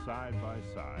put them side by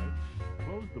side,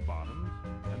 closed the bottoms,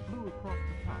 and blew across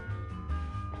the tops.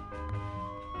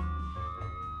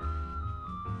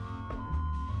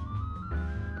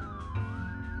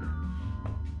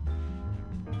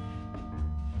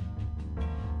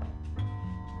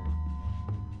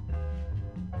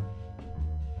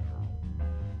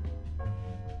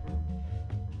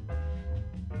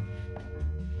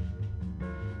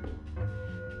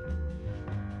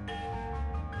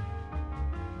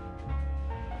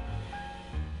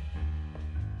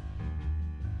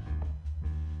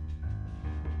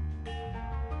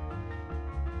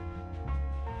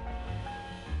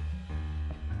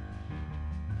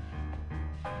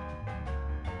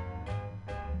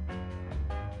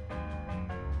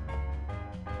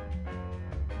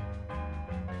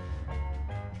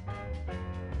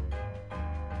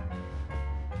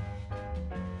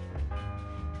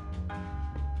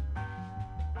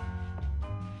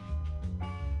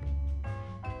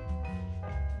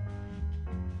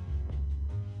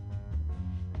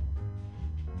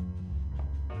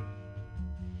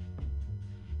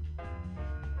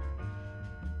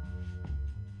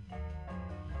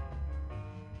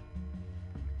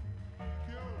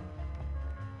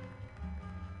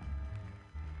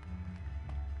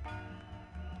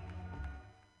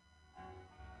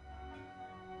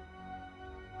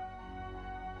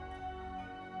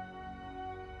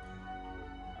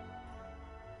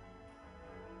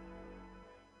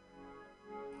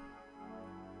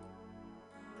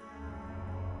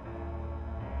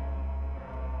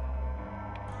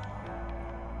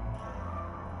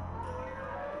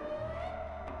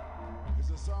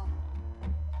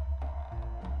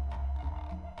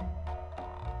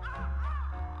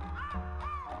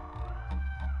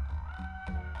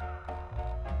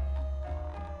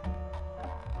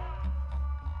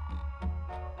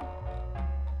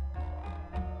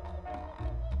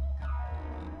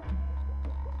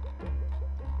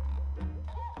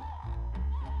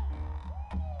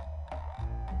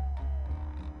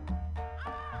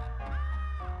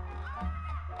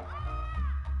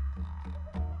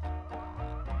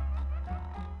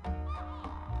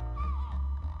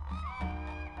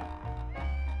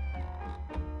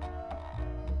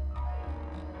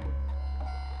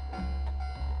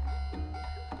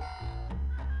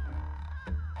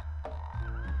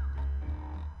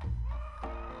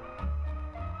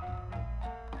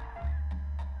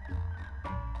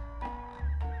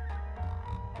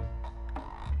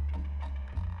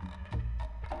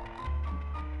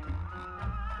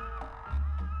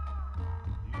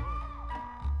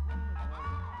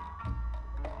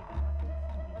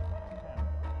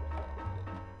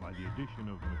 addition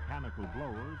of mechanical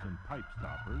blowers and pipe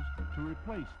stoppers to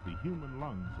replace the human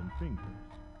lungs and fingers.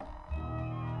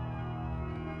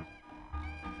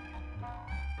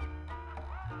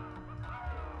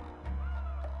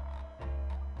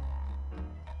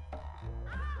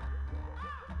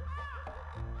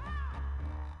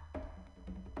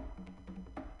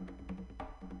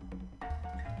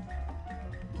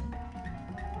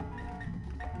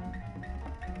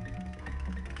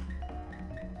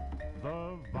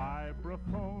 The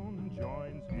vibraphone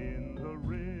joins in the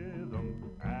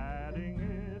rhythm, adding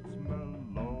its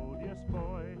melodious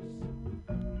voice.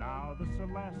 Now the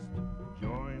Celeste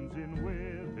joins in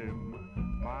with him.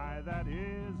 My, that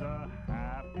is a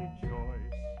happy choice.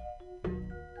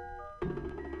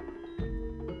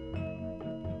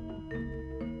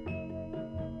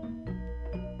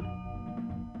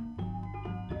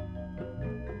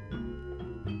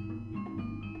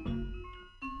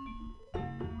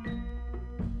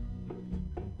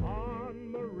 On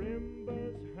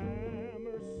marimbas,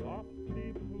 hammer softly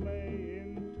play in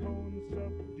tones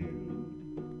subdued.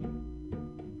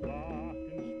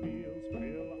 Glockenspiels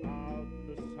fill out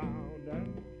the sound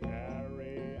and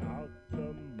carry out the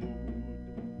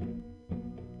mood.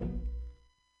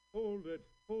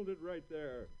 Hold it right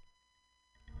there.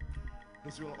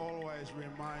 This will always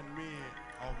remind me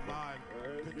of my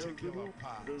particular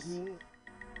past.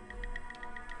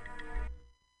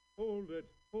 Hold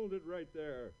it right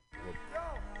there.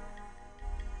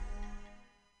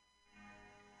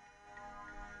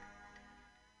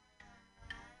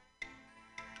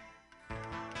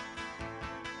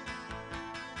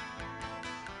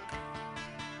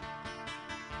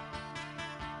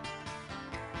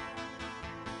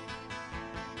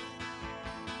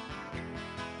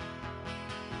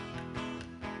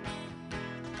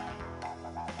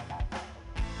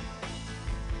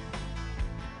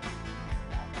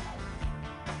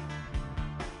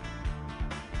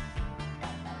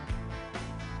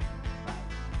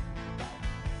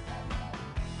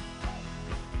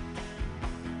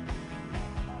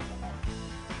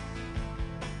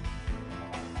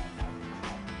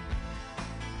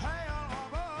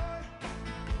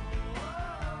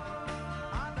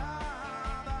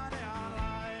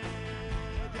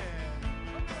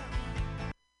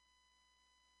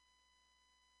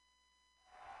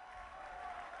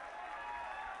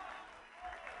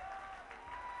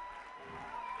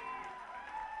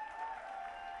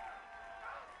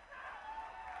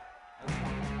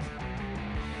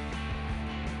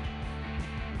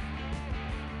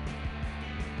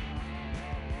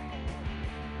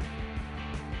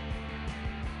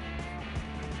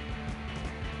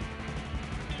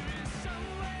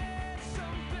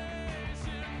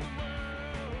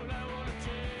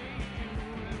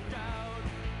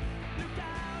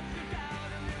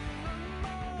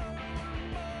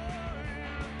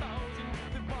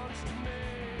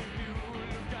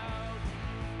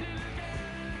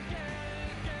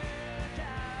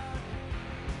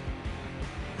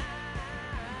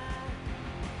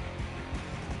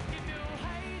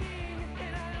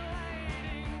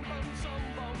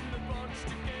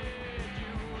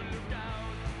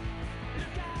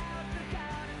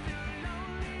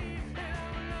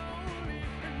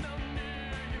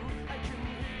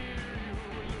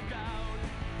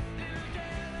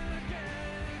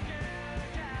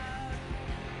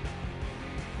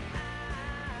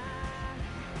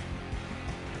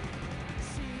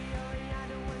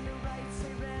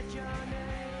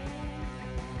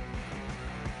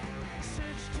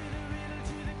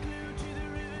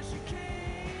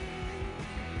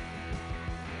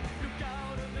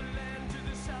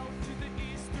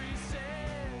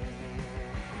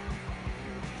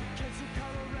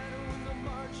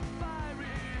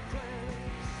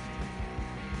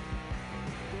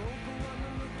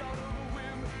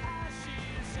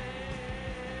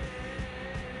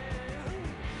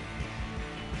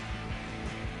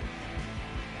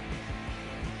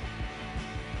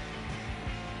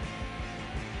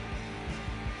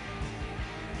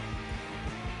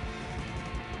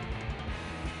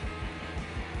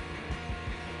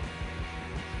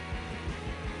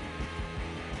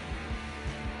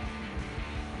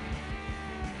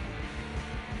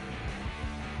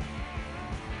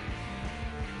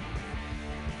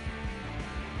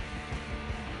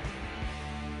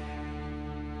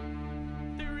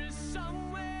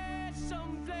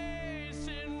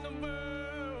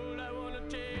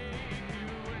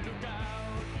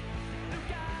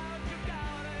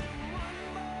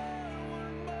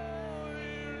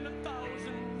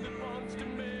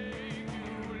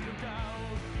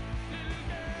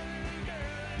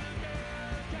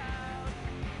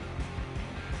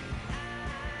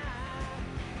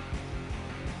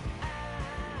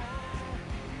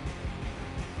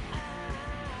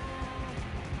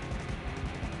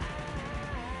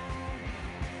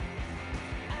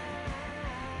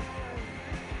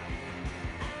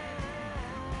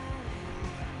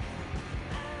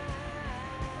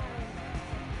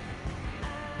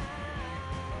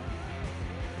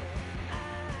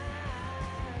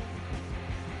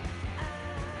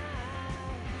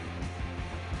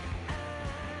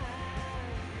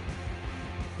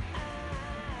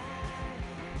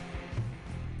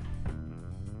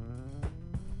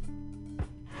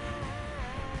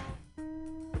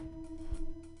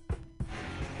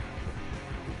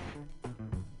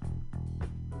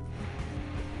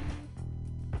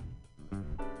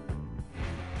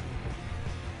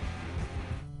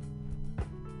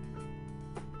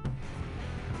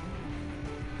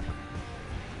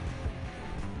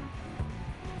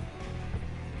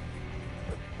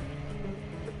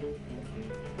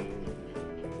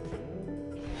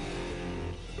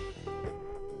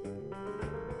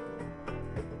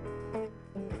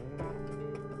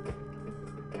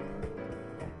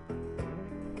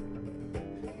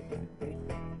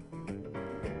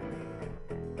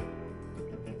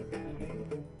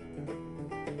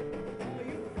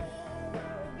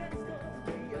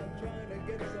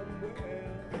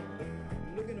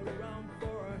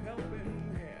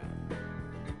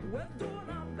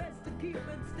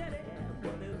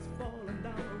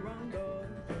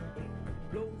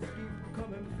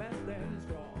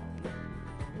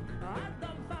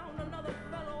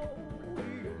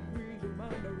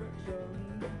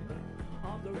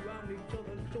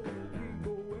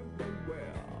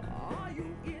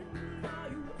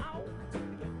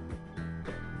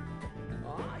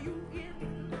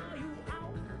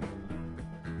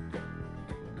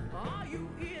 you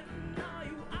in? Are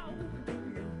you out? Do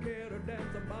you care to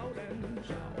dance about and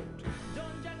shout?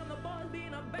 John Jack and the boys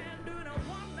being a band doing a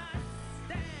one-night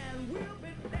stand. We'll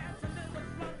be dancing in the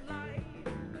floodlight,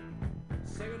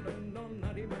 singing the no,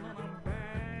 not even on a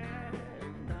bad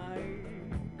night.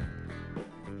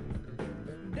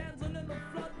 Dancing in the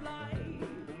floodlight,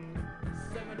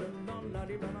 singing the no, not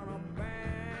even on a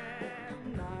bad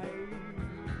night.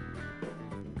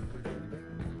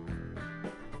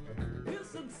 We'll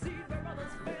succeed where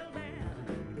others failed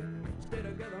and stay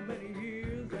together many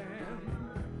years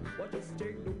and watch us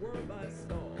take the world by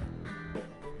storm.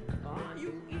 Are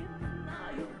you in?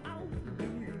 Are you out? Do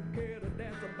you care to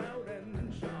dance about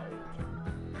and shout?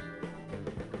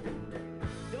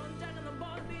 John Jack and the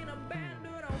boys being a band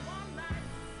doing a one-night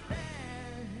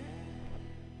stand.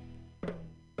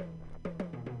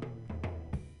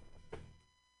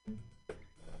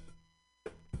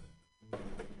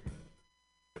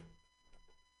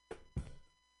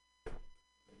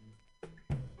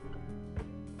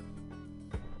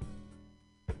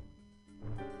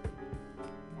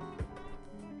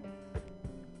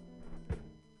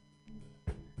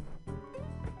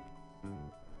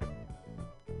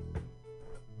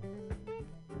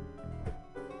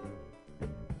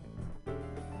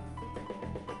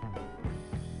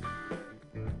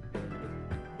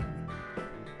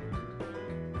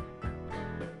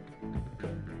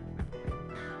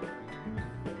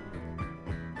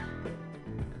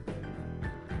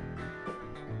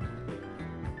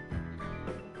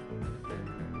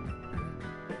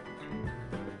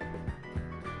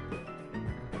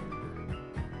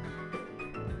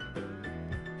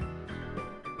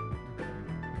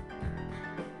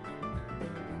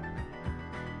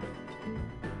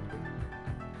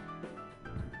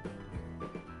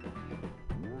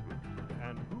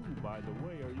 And who, by the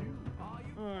way, are you?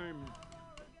 I'm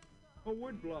a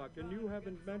woodblock, and you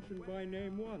haven't mentioned my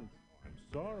name once. I'm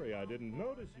sorry, I didn't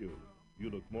notice you. You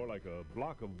look more like a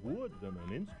block of wood than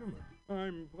an instrument.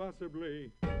 I'm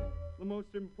possibly the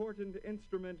most important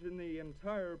instrument in the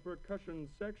entire percussion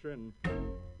section.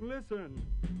 Listen.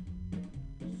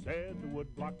 Said the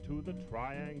woodblock to the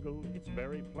triangle, it's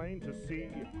very plain to see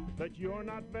that you're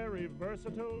not very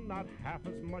versatile, not half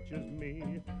as much as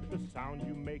me. The sound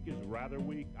you make is rather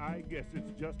weak, I guess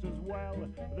it's just as well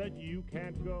that you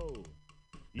can't go.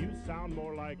 You sound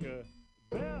more like a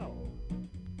bell.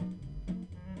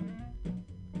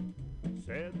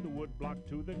 Said the woodblock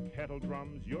to the kettle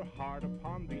drums, you're hard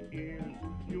upon the ears.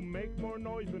 You make more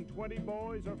noise than 20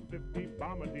 boys or 50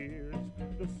 bombardiers.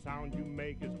 The sound you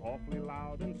make is awfully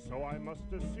loud, and so I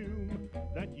must assume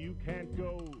that you can't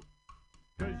go,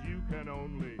 'cause you can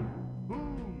only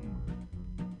boom.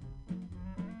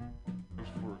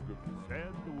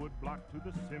 Said the woodblock to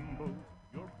the cymbals,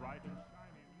 you're bright and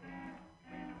shiny.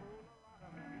 Made a fool a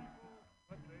lot of people,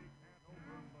 but they can't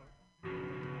overlook.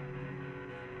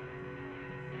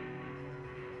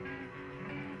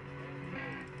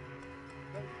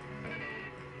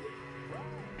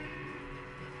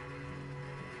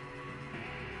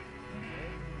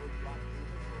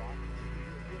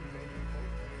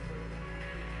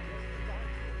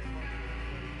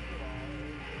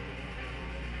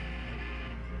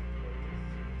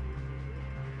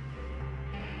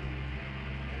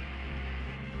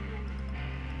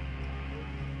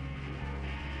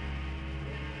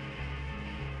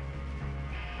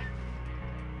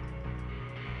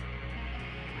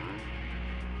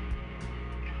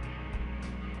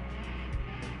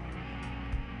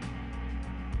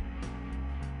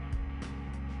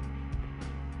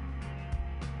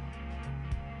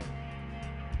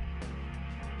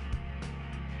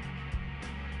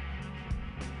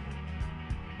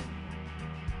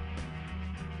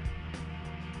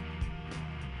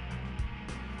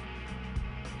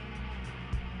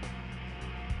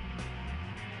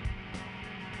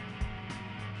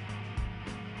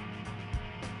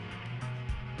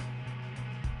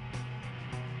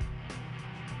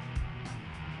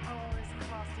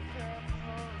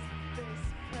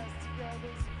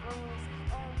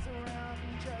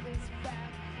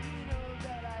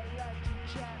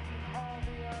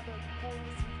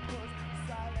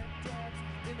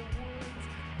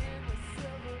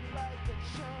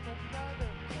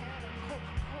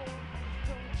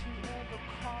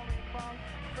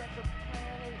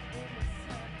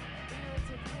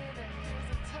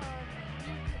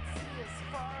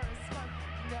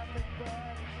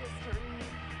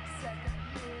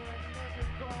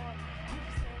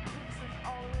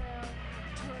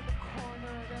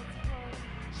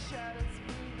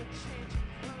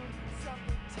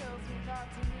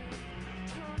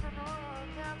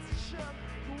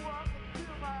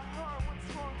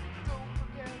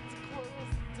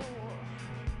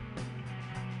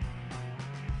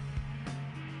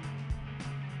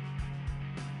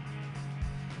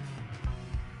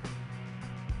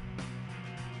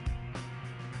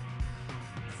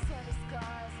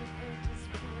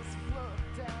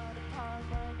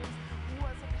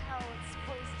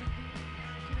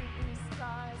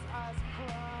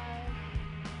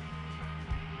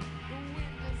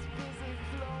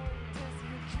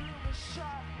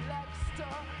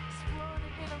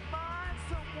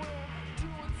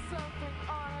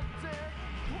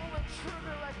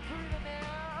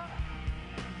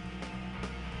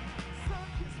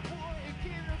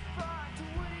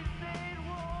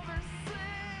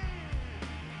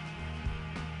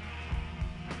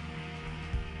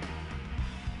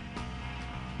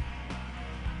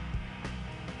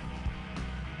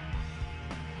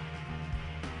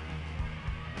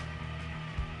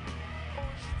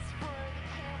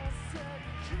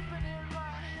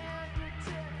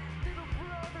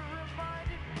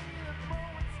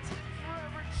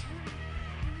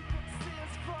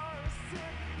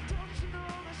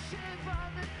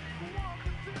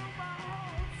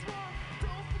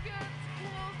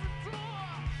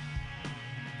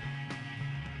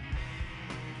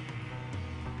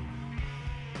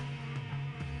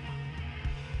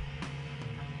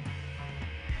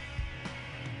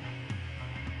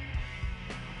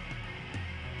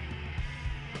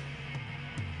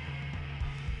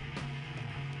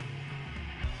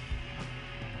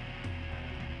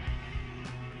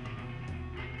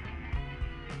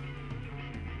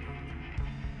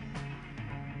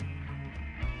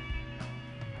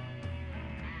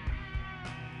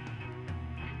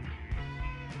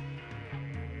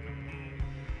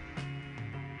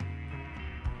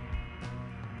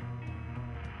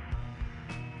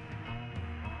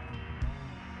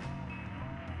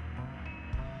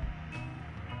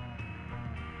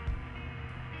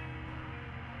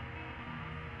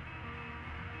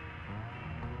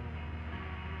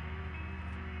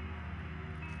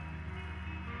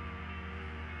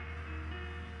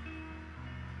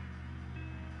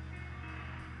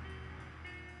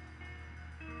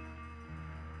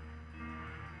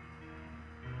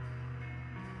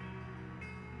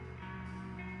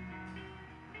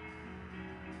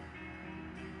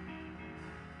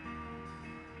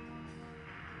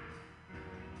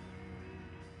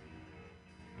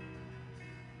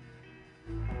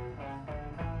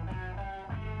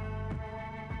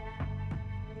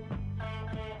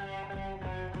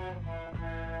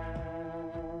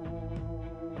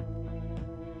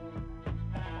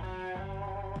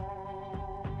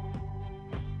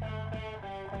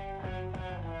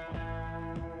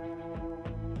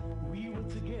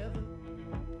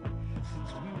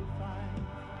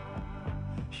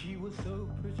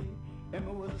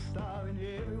 Emma was a star in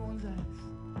everyone's eyes.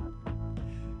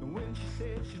 And when she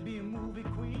said she'd be a movie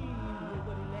queen,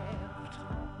 nobody laughed.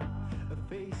 A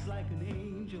face like an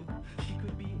angel, she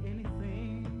could be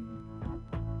anything.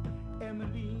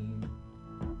 Emmeline,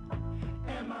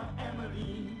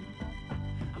 Emmeline,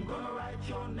 I'm gonna write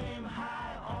your name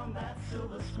high on that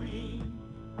silver screen.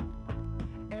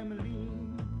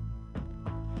 Emmeline,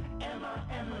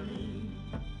 Emmeline,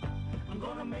 I'm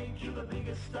gonna make you the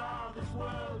biggest star this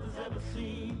world has ever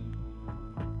seen.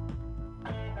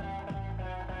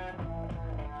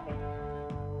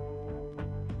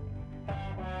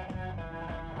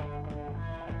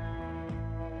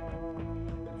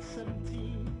 At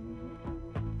 17,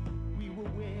 we were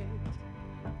wed.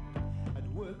 I'd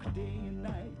work day and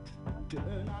night to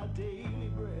earn our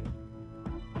daily bread.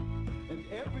 And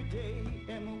every day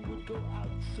Emma would go out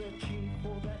searching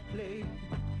for that play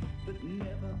that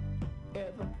never,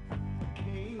 ever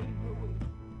came her way.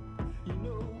 You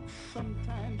know,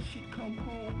 sometimes she'd come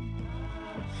home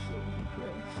so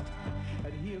depressed.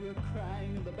 I'd hear her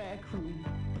crying in the back room,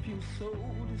 feel so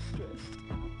distressed.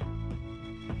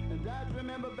 And I'd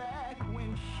remember back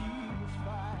when she was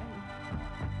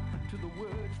 5, to the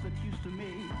words that used to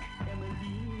make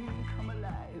Emmeline come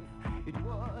alive. It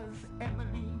was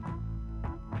Emmeline,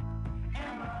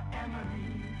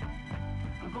 Emmeline,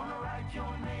 I'm gonna write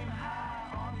your name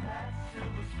high on that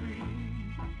silver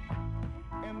screen.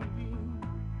 Emmeline,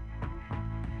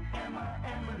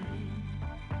 Emmeline,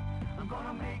 I'm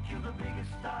gonna make you the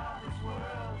biggest star this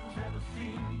world has ever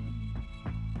seen.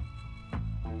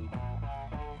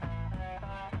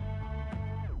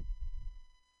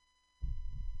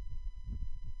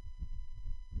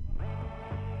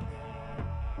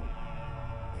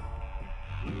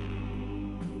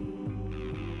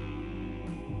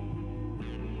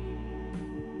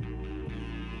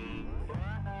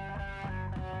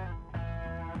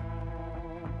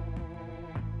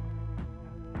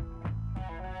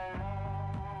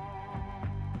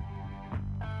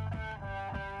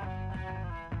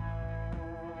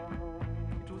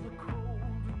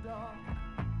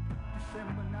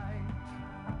 December night,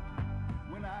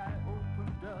 when I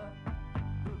opened up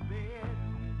the bed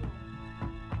window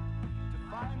to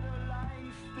find her lying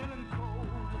still and cold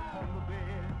upon the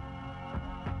bed.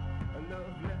 A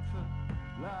love letter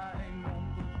lying on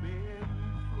the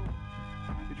bedroom floor.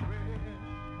 It read,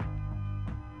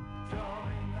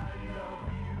 darling, I love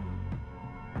you,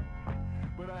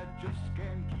 but I just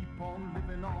can't keep on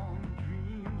living on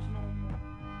dreams no more.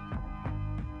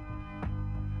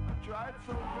 Tried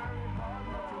so very hard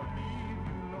not to leave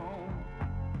you alone.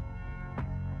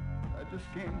 I just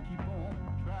can't keep on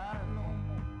trying no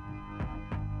more.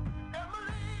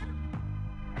 Emmeline!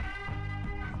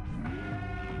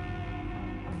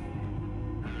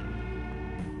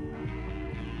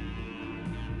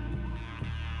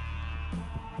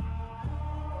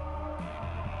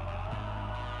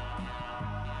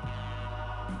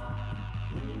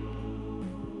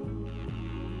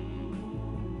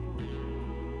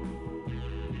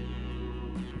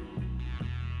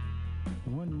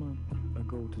 One month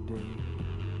ago today,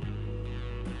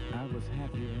 I was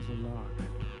happy as a lark.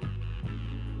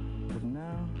 But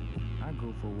now, I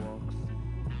go for walks,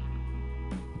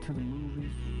 to the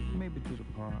movies, maybe to the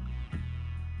park.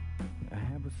 I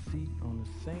have a seat on the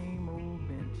same old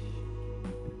bench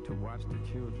to watch the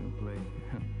children play.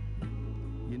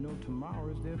 You know, tomorrow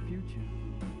is their future.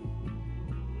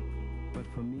 But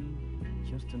for me,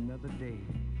 just another day.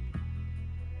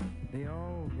 They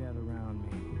all gather around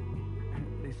me.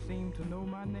 They seem to know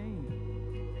my name.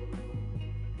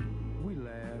 We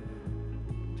laugh,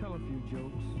 tell a few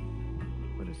jokes,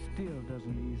 but it still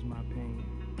doesn't ease my pain.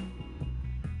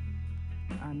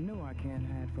 I know I can't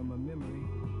hide from a memory,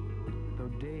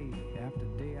 though day after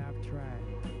day I've tried.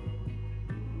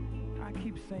 I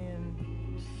keep saying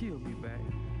she'll be back,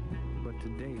 but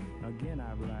today, again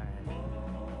I've lied.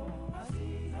 Oh, I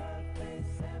see her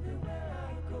face everywhere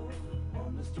I go,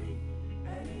 on the street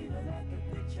and even at the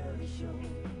picture show.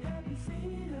 Have you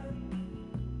seen her?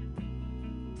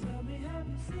 Tell me, have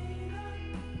you seen her?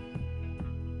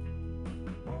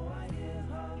 Oh, I hear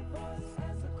her voice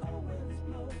as the cold winds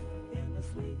blow in the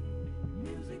sweet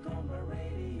music on the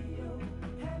radio.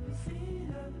 Have you seen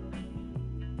her?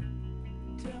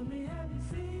 Tell me, have you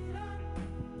seen her?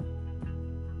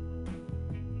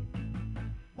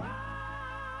 Why,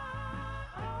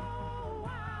 oh,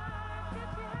 why did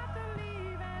she have to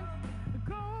leave and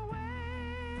go away?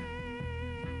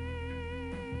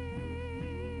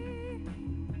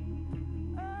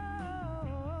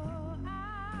 Oh,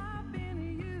 I've been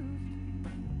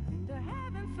used to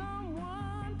having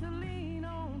someone to lean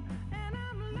on, and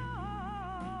I'm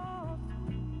lost.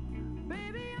 Baby,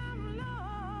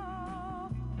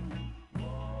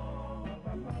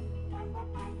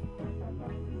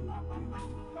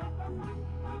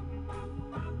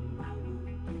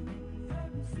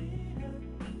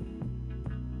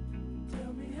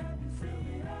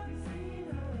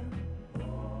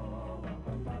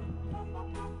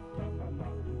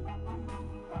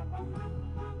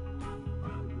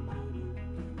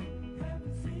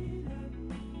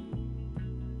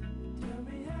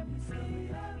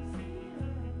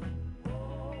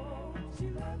 She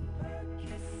left her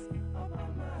kiss upon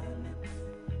my lips,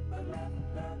 but left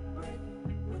the break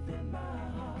within my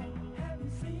heart. Have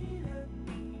you seen her?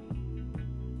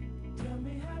 Tell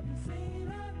me, have you seen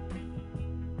her?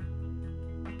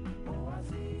 Oh, I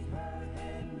see her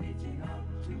hand reaching out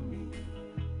to me.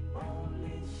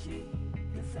 Only she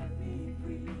can set me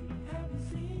free. Have you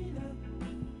seen her?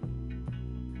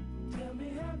 Tell me,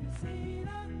 have you seen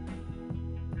her?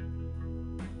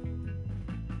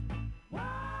 Why,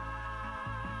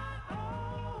 oh,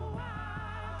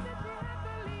 why did she have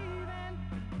to leave and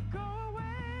go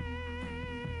away?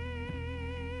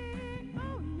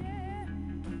 Oh, yeah.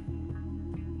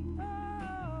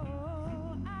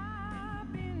 Oh, I've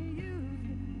been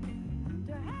used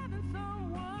to having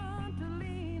someone to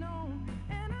lean on,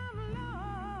 and I'm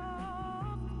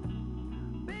lost.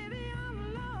 Baby, I'm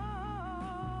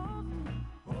lost.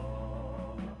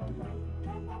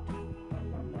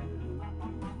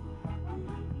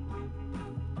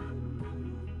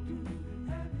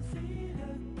 Have you seen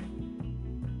her?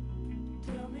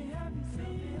 Tell me, have you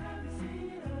seen her?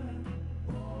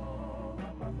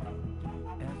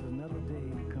 As another day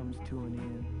comes to an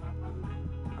end,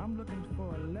 I'm looking for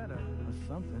a letter or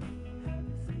something,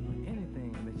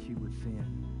 anything that she would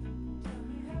send.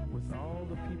 With all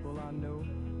the people I know,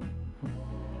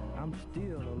 I'm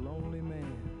still a lonely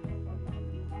man.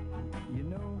 You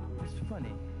know, it's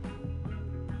funny.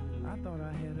 I thought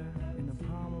I had her in the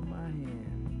palm of my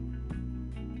hand.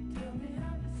 Tell me,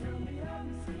 have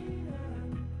you seen her?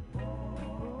 Oh,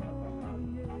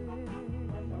 yeah.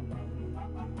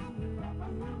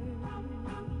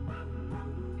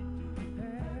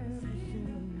 Have you seen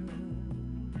her?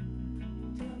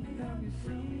 Tell me, have you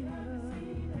seen her?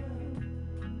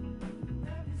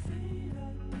 Have you seen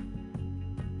her?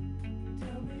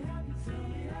 Tell me, have you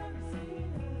seen her?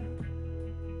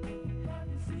 Have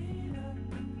you seen her?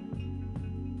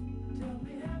 Tell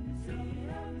me, have you seen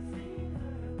her? Have you seen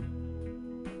her?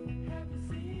 Have you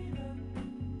seen her?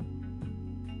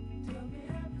 Tell me,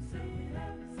 have you seen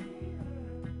her? Have you seen her?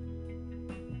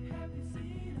 Have you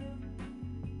seen her?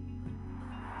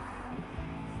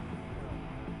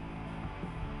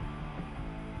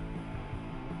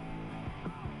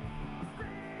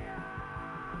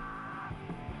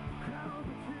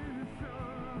 Closer to the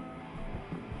sun.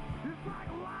 It's like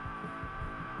a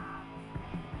wild.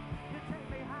 You take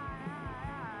me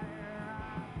higher.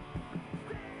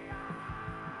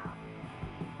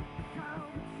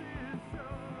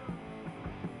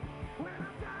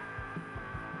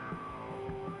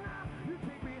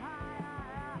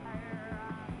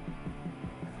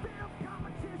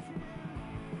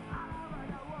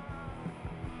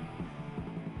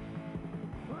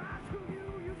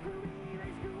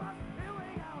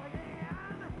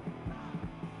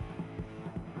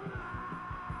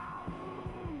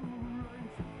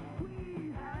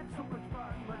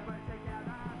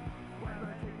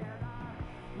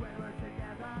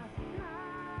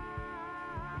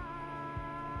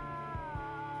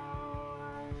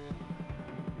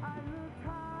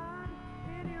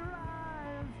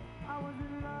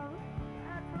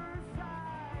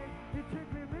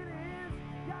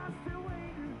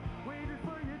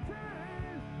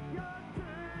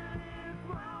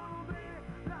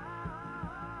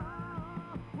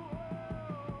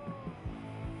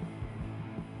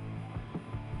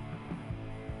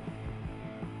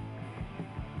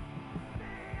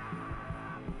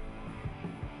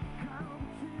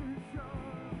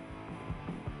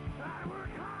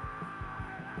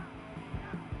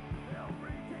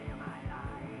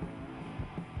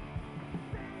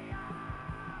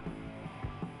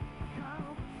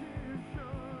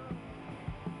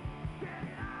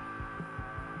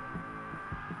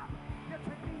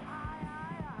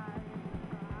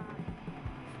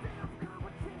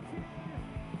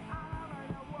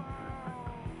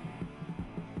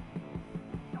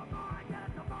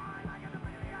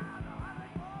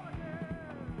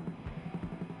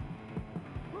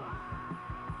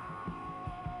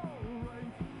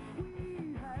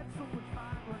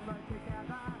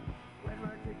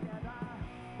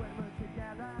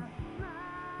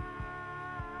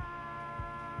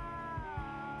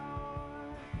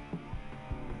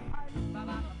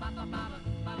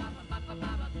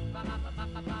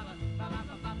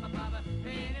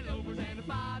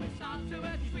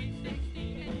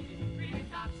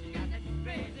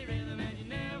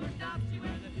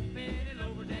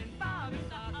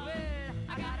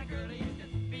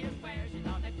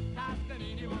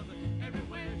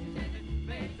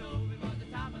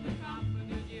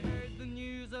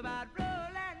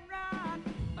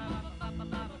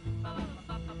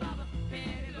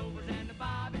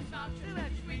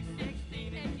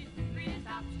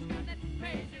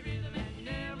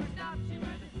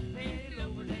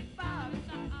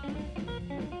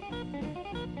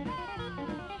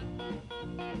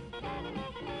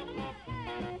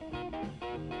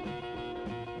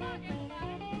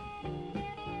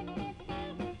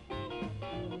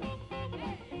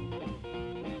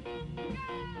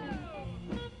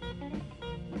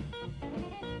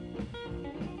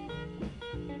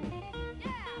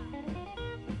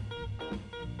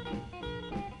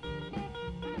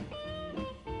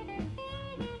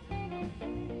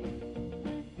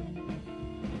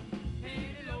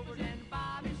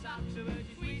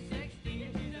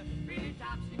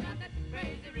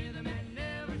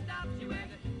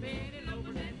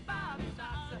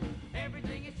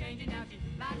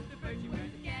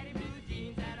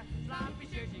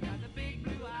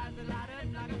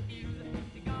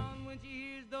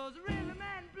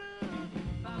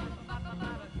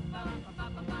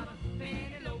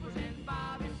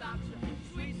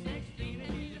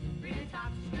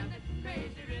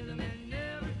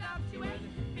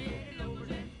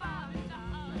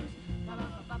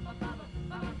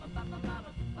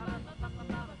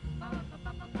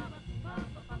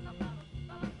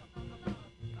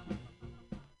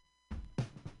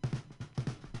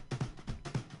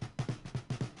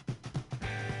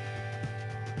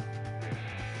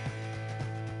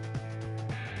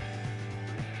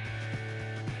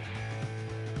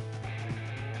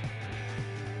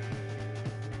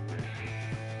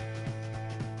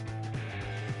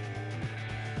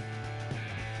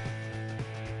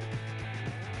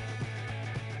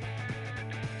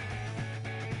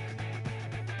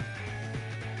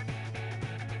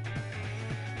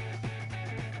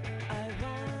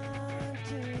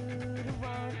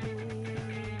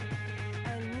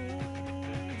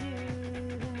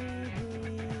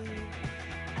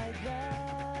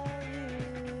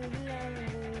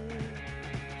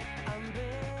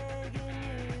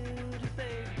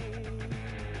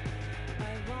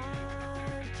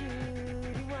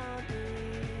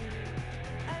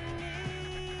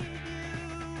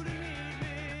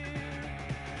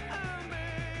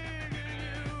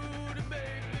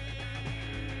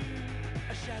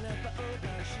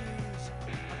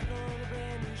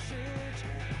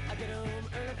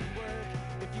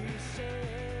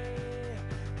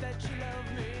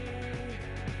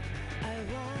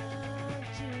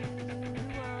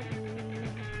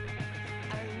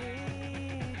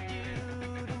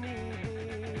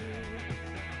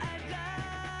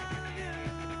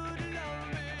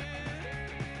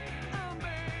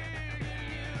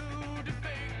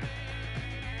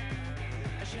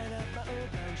 old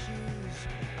brown shoes.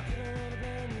 I put on a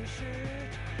brand new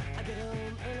shirt. I get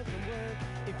home early from work.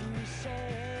 If you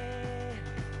say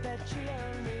that you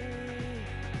love me,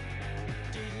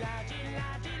 diddle-I,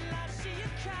 diddle-I, diddle-I, see you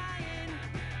crying.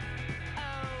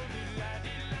 Oh, diddle-I,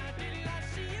 diddle-I, diddle-I,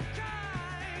 see you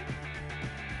crying.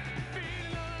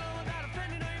 Feeling all alone without a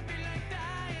friend, and you feel like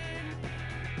dying.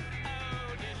 Oh,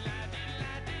 diddle-I,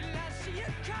 diddle-I, diddle-I, see you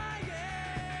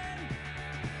crying.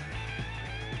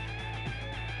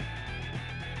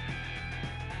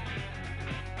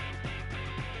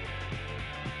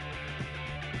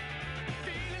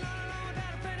 Feeling all alone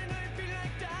without a friend, and you feel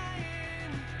like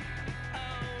dying.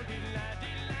 Oh, diddle-I,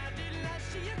 diddle-I, diddle-I,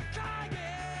 see you crying.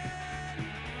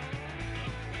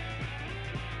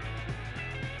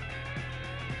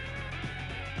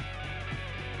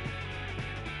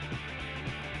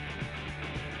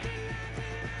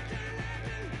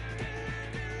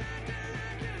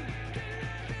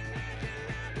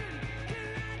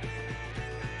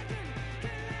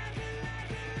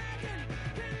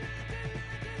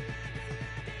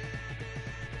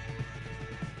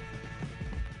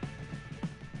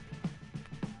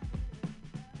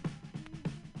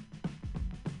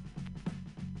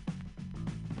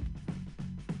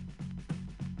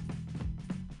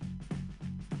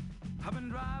 I've been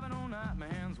driving all night, my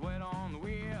hands wet on the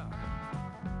wheel.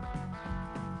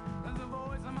 There's a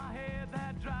voice in my head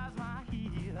that drives my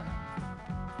heel.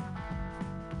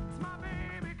 It's my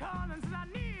baby calling, says I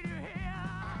need you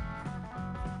here.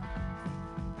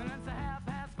 And it's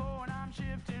 4:30 and I'm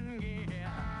shifting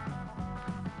gear.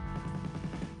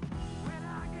 When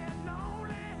I get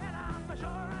lonely and I'm for sure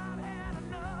I've had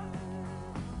enough,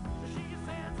 she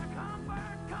says a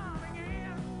comfort coming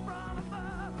in from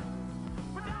above.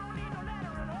 But don't need no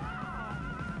letter at all.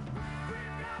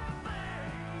 We've got a thing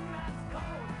that's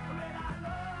called red eye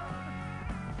love.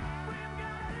 We've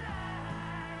got a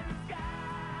light in the sky.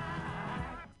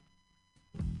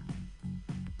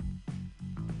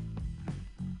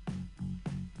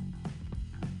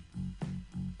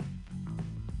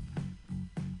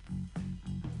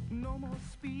 No more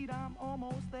speed, I'm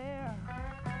almost there.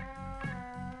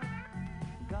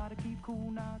 Gotta keep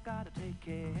cool now, gotta take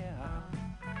care.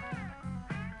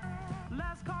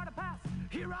 Last car to pass,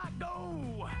 here I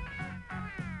go.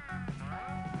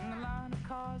 And the line of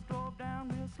cars drove down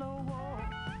real slow.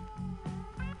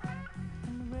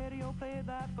 And the radio played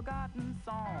that forgotten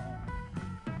song.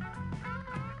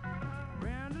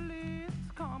 Brenda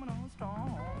Lee's coming on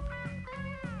strong.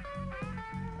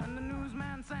 And the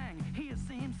newsman sang his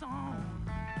same song.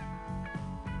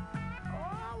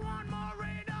 Oh, one more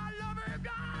radar lover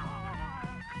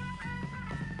gone.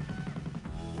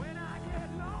 When I get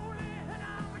lonely and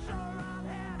I'm sure I've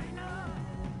had enough,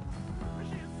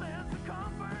 she says the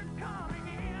comfort coming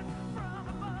in from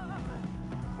above.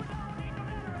 We don't need no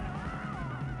letter at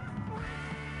all.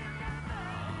 We've got a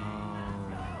thing that's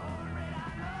called red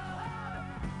eye love.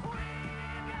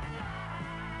 We've got a light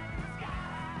in the sky.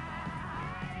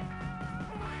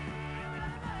 We've got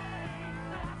a thing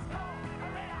that's called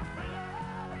red eye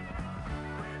love.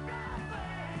 We've got a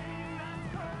thing that's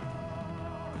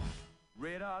called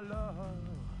red eye love.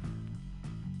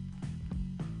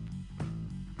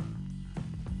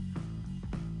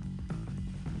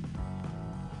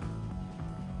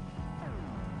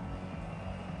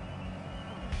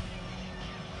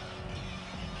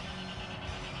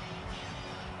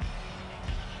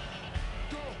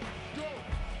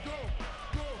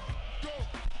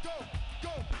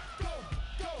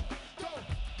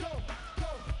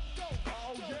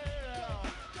 Oh yeah!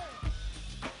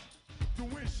 The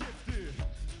wind shifted,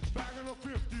 back in the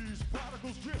 50s,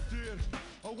 prodigals drifted,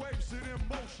 a wave set in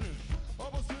motion, a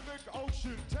Pacific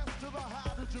Ocean, test to the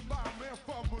hydrogen bomb, man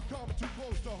from would come too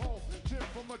close to home, tip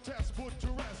from a test put to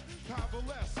rest,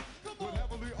 convalesce, with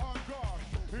heavily armed guard,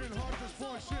 in Hunters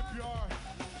Point shipyard,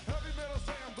 heavy metal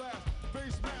sandblast,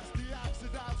 face mask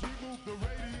deoxidized, remove the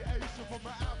radiation from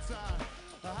the outside,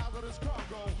 a hazardous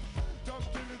cargo,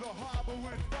 dumped into the harbor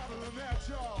with farther than that,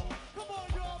 y'all. Come on,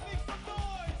 y'all, make some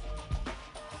noise!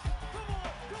 Come on!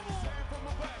 Sand from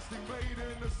a blasting made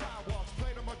in the sidewalks,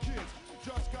 played on my kids,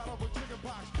 just got over chicken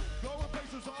pox, going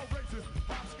places all races,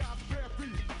 hopscotch bare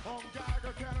feet, on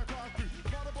Geiger can of concrete,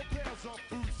 multiple pairs of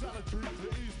food salad trees,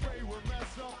 the East Bay were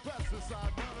messed up,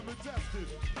 pesticide, none of them tested,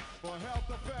 for health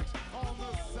effects on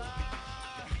the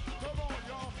side. Come on,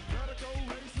 y'all, medical,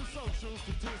 race, and social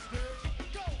statistics.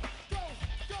 Go!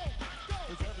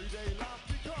 As everyday life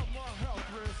become a health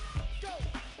risk. Go!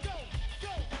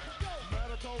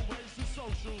 Medical, race, and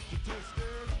social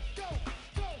statistics. Go!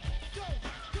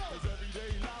 As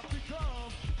everyday life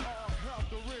become a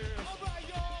health risk. All right,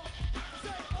 y'all.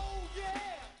 Say, oh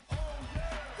yeah.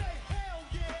 Say, hell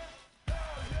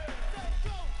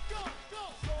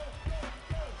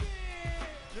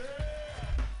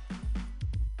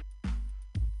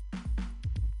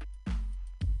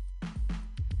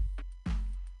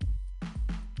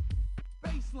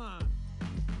line.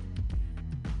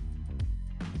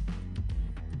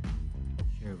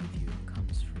 Share with you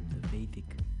comes from the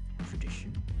Vedic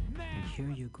tradition, and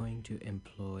here you're going to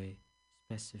employ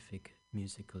specific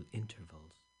musical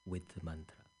intervals with the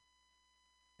mantra.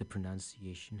 The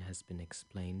pronunciation has been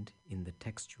explained in the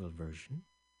textual version.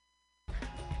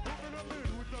 Open up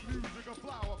in with the music of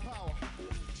flower power.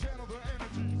 Channel the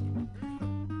energies.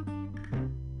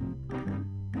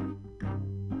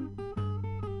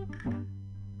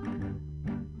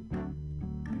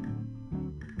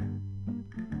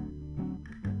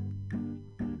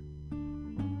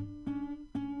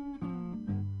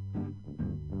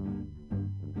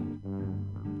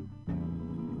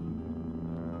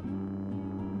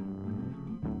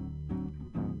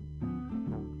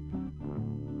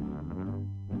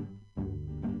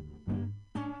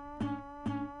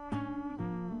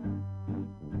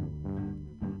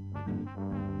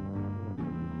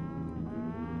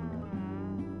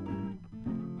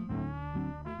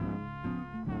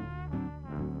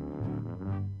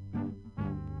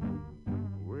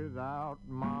 Without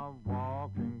my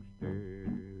walking stick,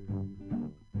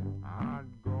 I'd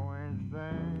go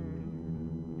insane.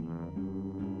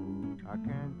 I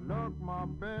can't look my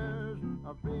best,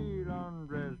 I feel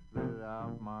undressed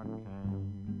without my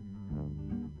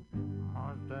cane.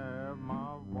 Must have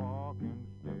my walking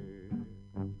stick,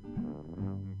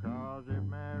 'cause it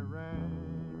may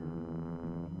rain.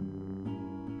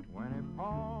 When it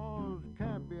pours,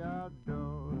 can't be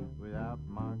outdoors without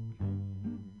my cane.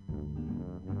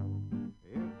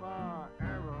 If I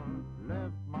ever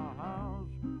left my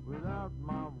house without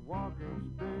my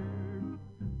walking stick,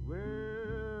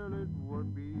 well, it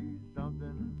would be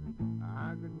something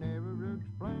I could never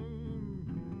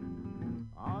explain.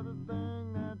 Or the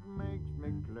thing that makes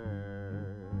me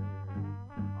clear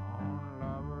on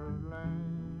Lover's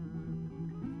Lane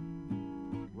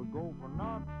would go for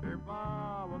naught if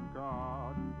I were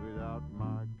caught without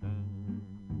my cane.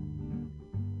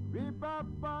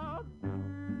 Re-ba-ba,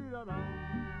 dee-da-dum.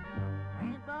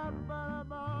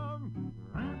 Re-ba-ba-da-bum.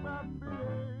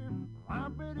 Re-ba-biddy.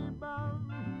 Ra-biddy-bum.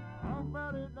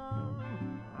 Ra-ba-dee-dum.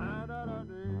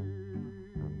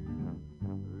 Ra-da-da-dee.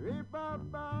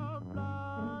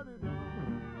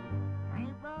 Re-ba-ba-blah-dee-dum.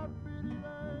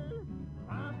 Re-ba-biddy-day.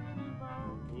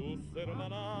 Ra-biddy-bum.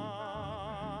 Ooh-sida-da-da.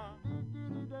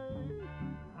 Dee-dee-dee-day.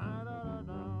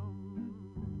 Ra-da-da-dum.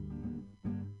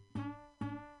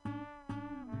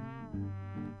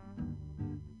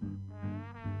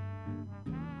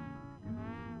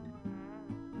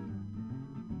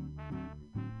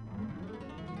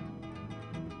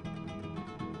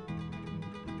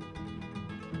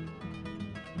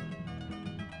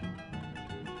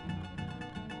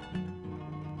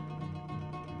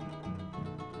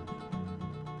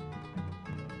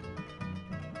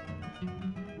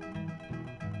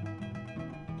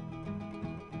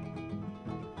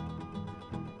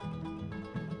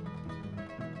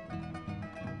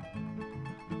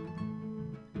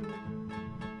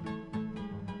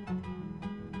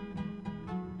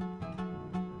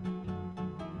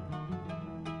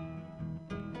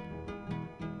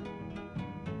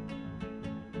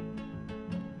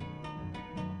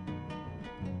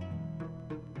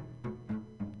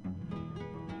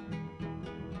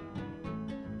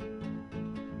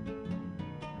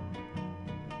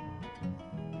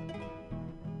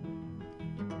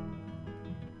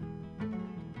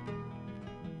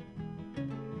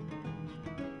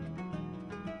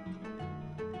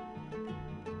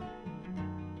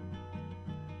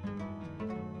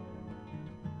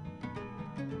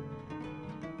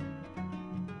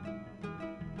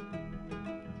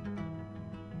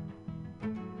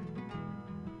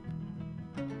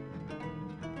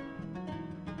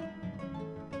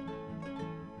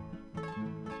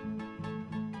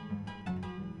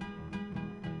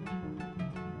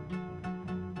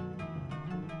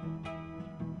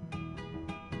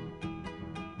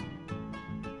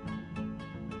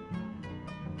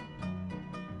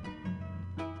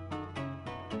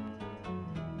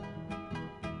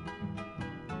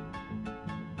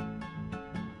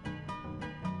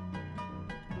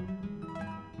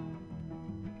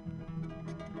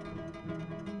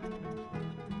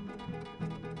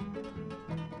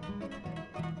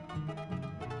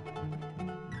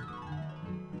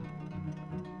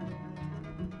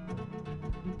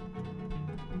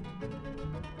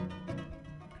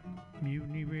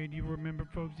 Mutiny Radio. Remember,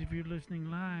 folks, if you're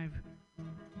listening live,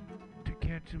 to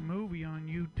catch a movie on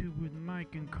YouTube with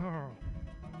Mike and Carl,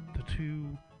 the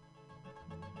two.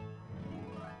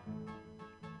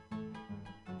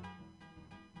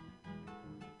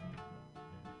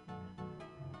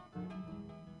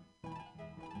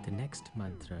 The next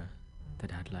mantra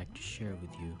that I'd like to share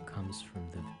with you comes from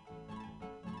the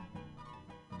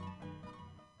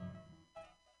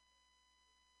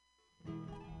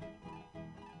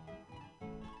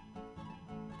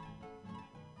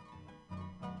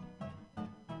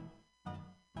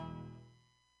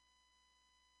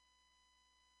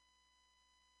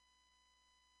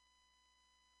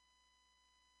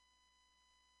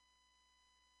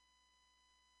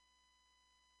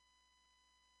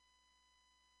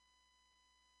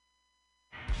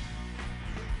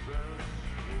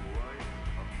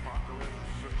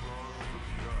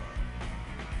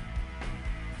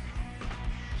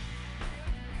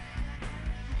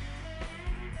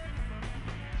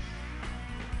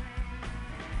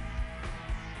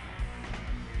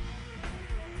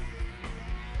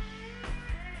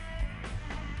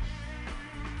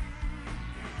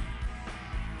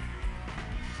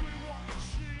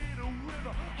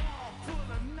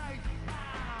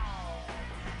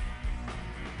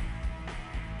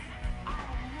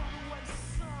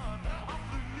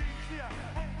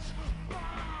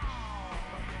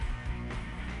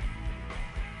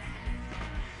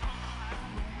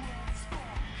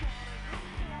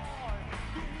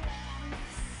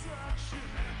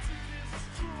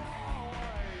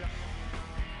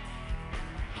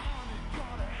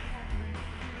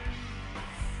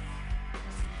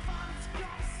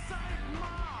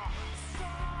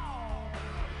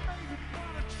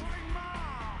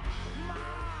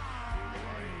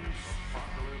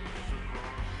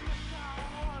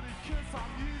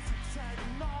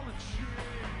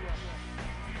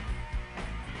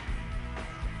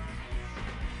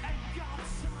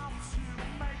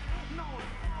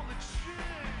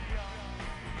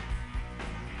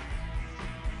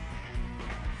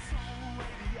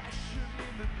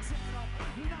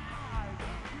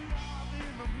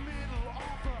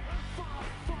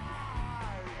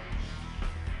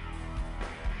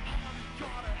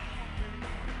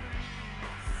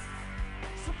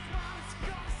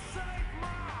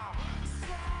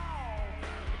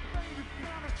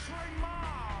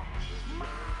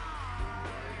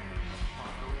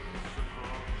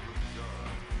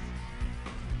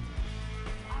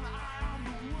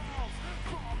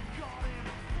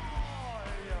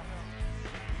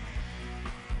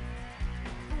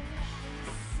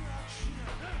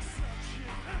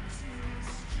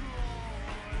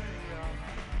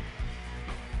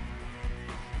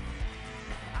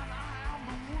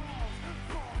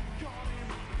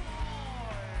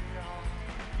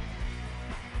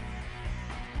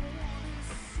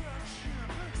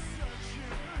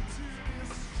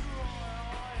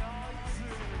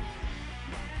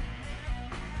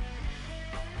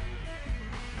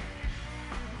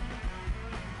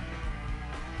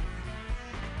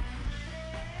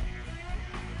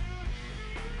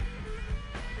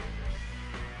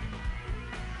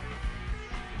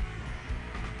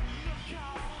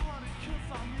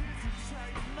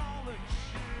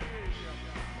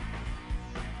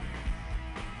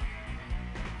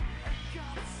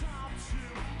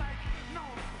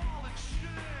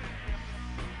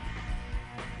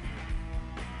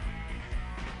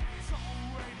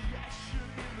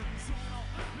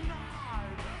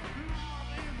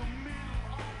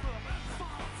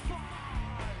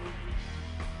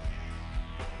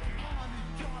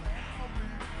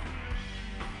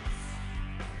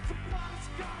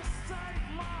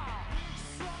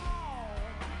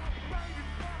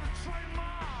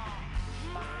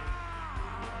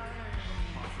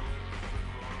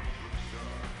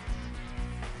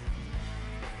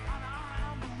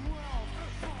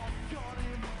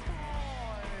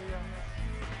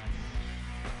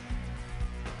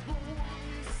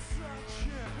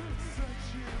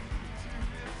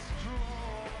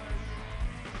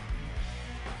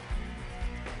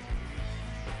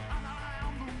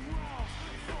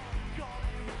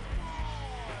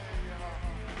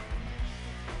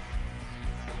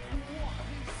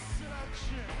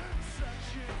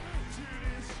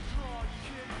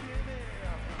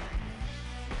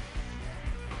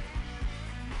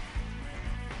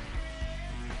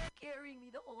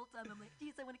I'm like,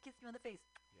 geez, I want to kiss you on the face.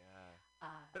 Yeah.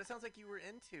 But it sounds like you were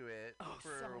into it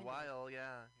for so a while.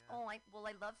 Yeah. Oh, I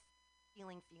love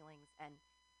feeling feelings and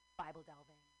Bible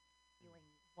delving, feeling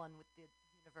one with the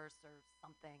universe or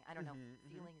something. I don't know.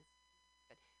 Feeling is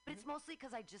good, but it's mostly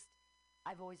because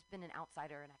I've always been an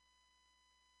outsider, and I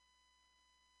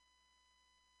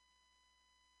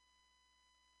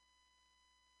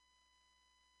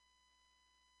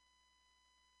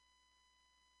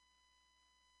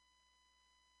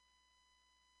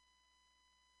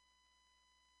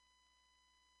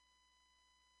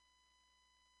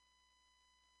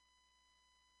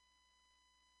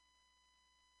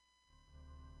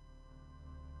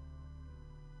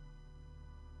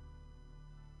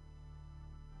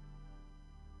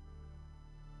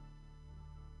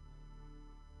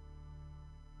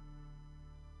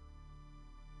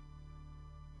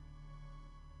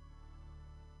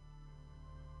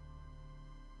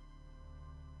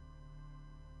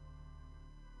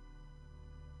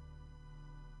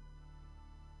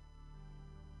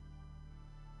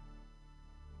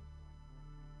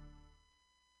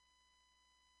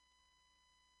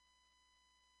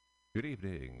Good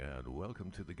evening, and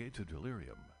welcome to the Gates of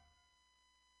Delirium.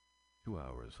 2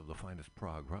 hours of the finest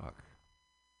prog rock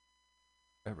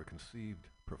ever conceived,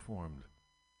 performed,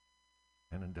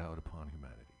 and endowed upon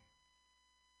humanity.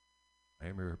 I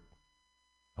am your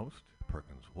host,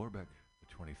 Perkins Warbeck, the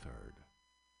 23rd,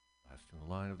 last in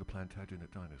the line of the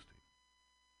Plantagenet dynasty,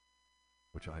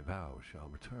 which I vow shall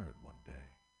return one day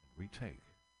and retake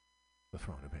the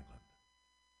throne of England.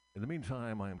 In the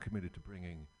meantime, I am committed to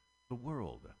bringing the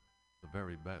world the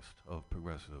very best of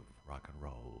progressive rock and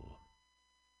roll.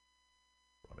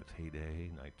 From its heyday,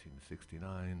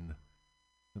 1969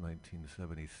 to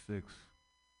 1976,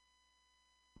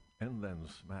 and then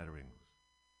smatterings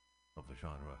of the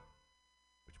genre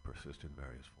which persist in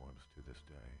various forms to this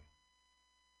day.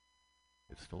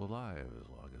 It's still alive as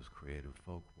long as creative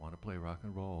folk want to play rock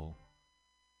and roll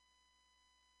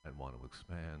and want to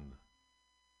expand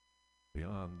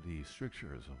beyond the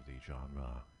strictures of the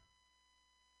genre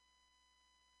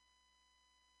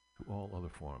to all other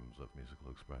forms of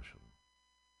musical expression,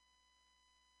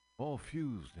 all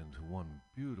fused into one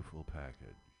beautiful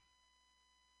package.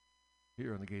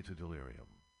 Here on the Gates of Delirium,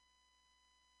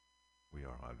 we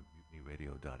are on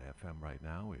MutinyRadio.fm right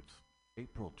now. It's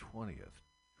April 20th,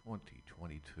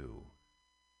 2022.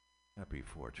 Happy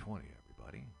 420,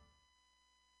 everybody.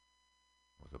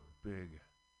 With a big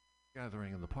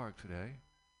gathering in the park today,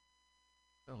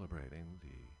 celebrating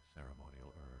the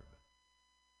ceremonial herb.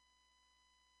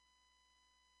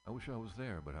 I wish I was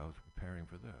there, but I was preparing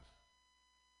for this.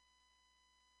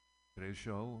 Today's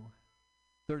show,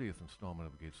 30th installment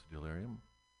of Gates of Delirium.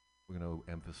 We're going to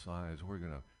emphasize, we're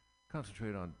going to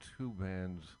concentrate on two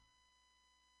bands.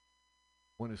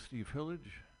 One is Steve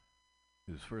Hillage,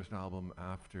 his first album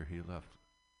after he left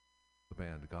the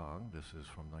band Gong. This is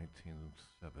from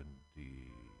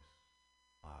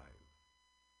 1975.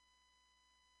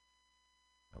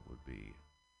 That would be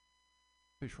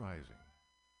Fish Rising.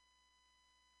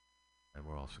 And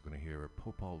we're also going to hear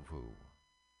Popol Vuh,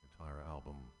 entire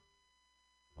album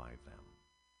by them.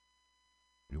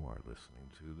 You are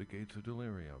listening to The Gates of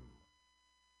Delirium.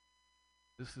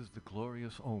 This is the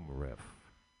glorious Om riff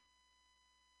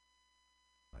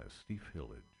by Steve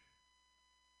Hillage.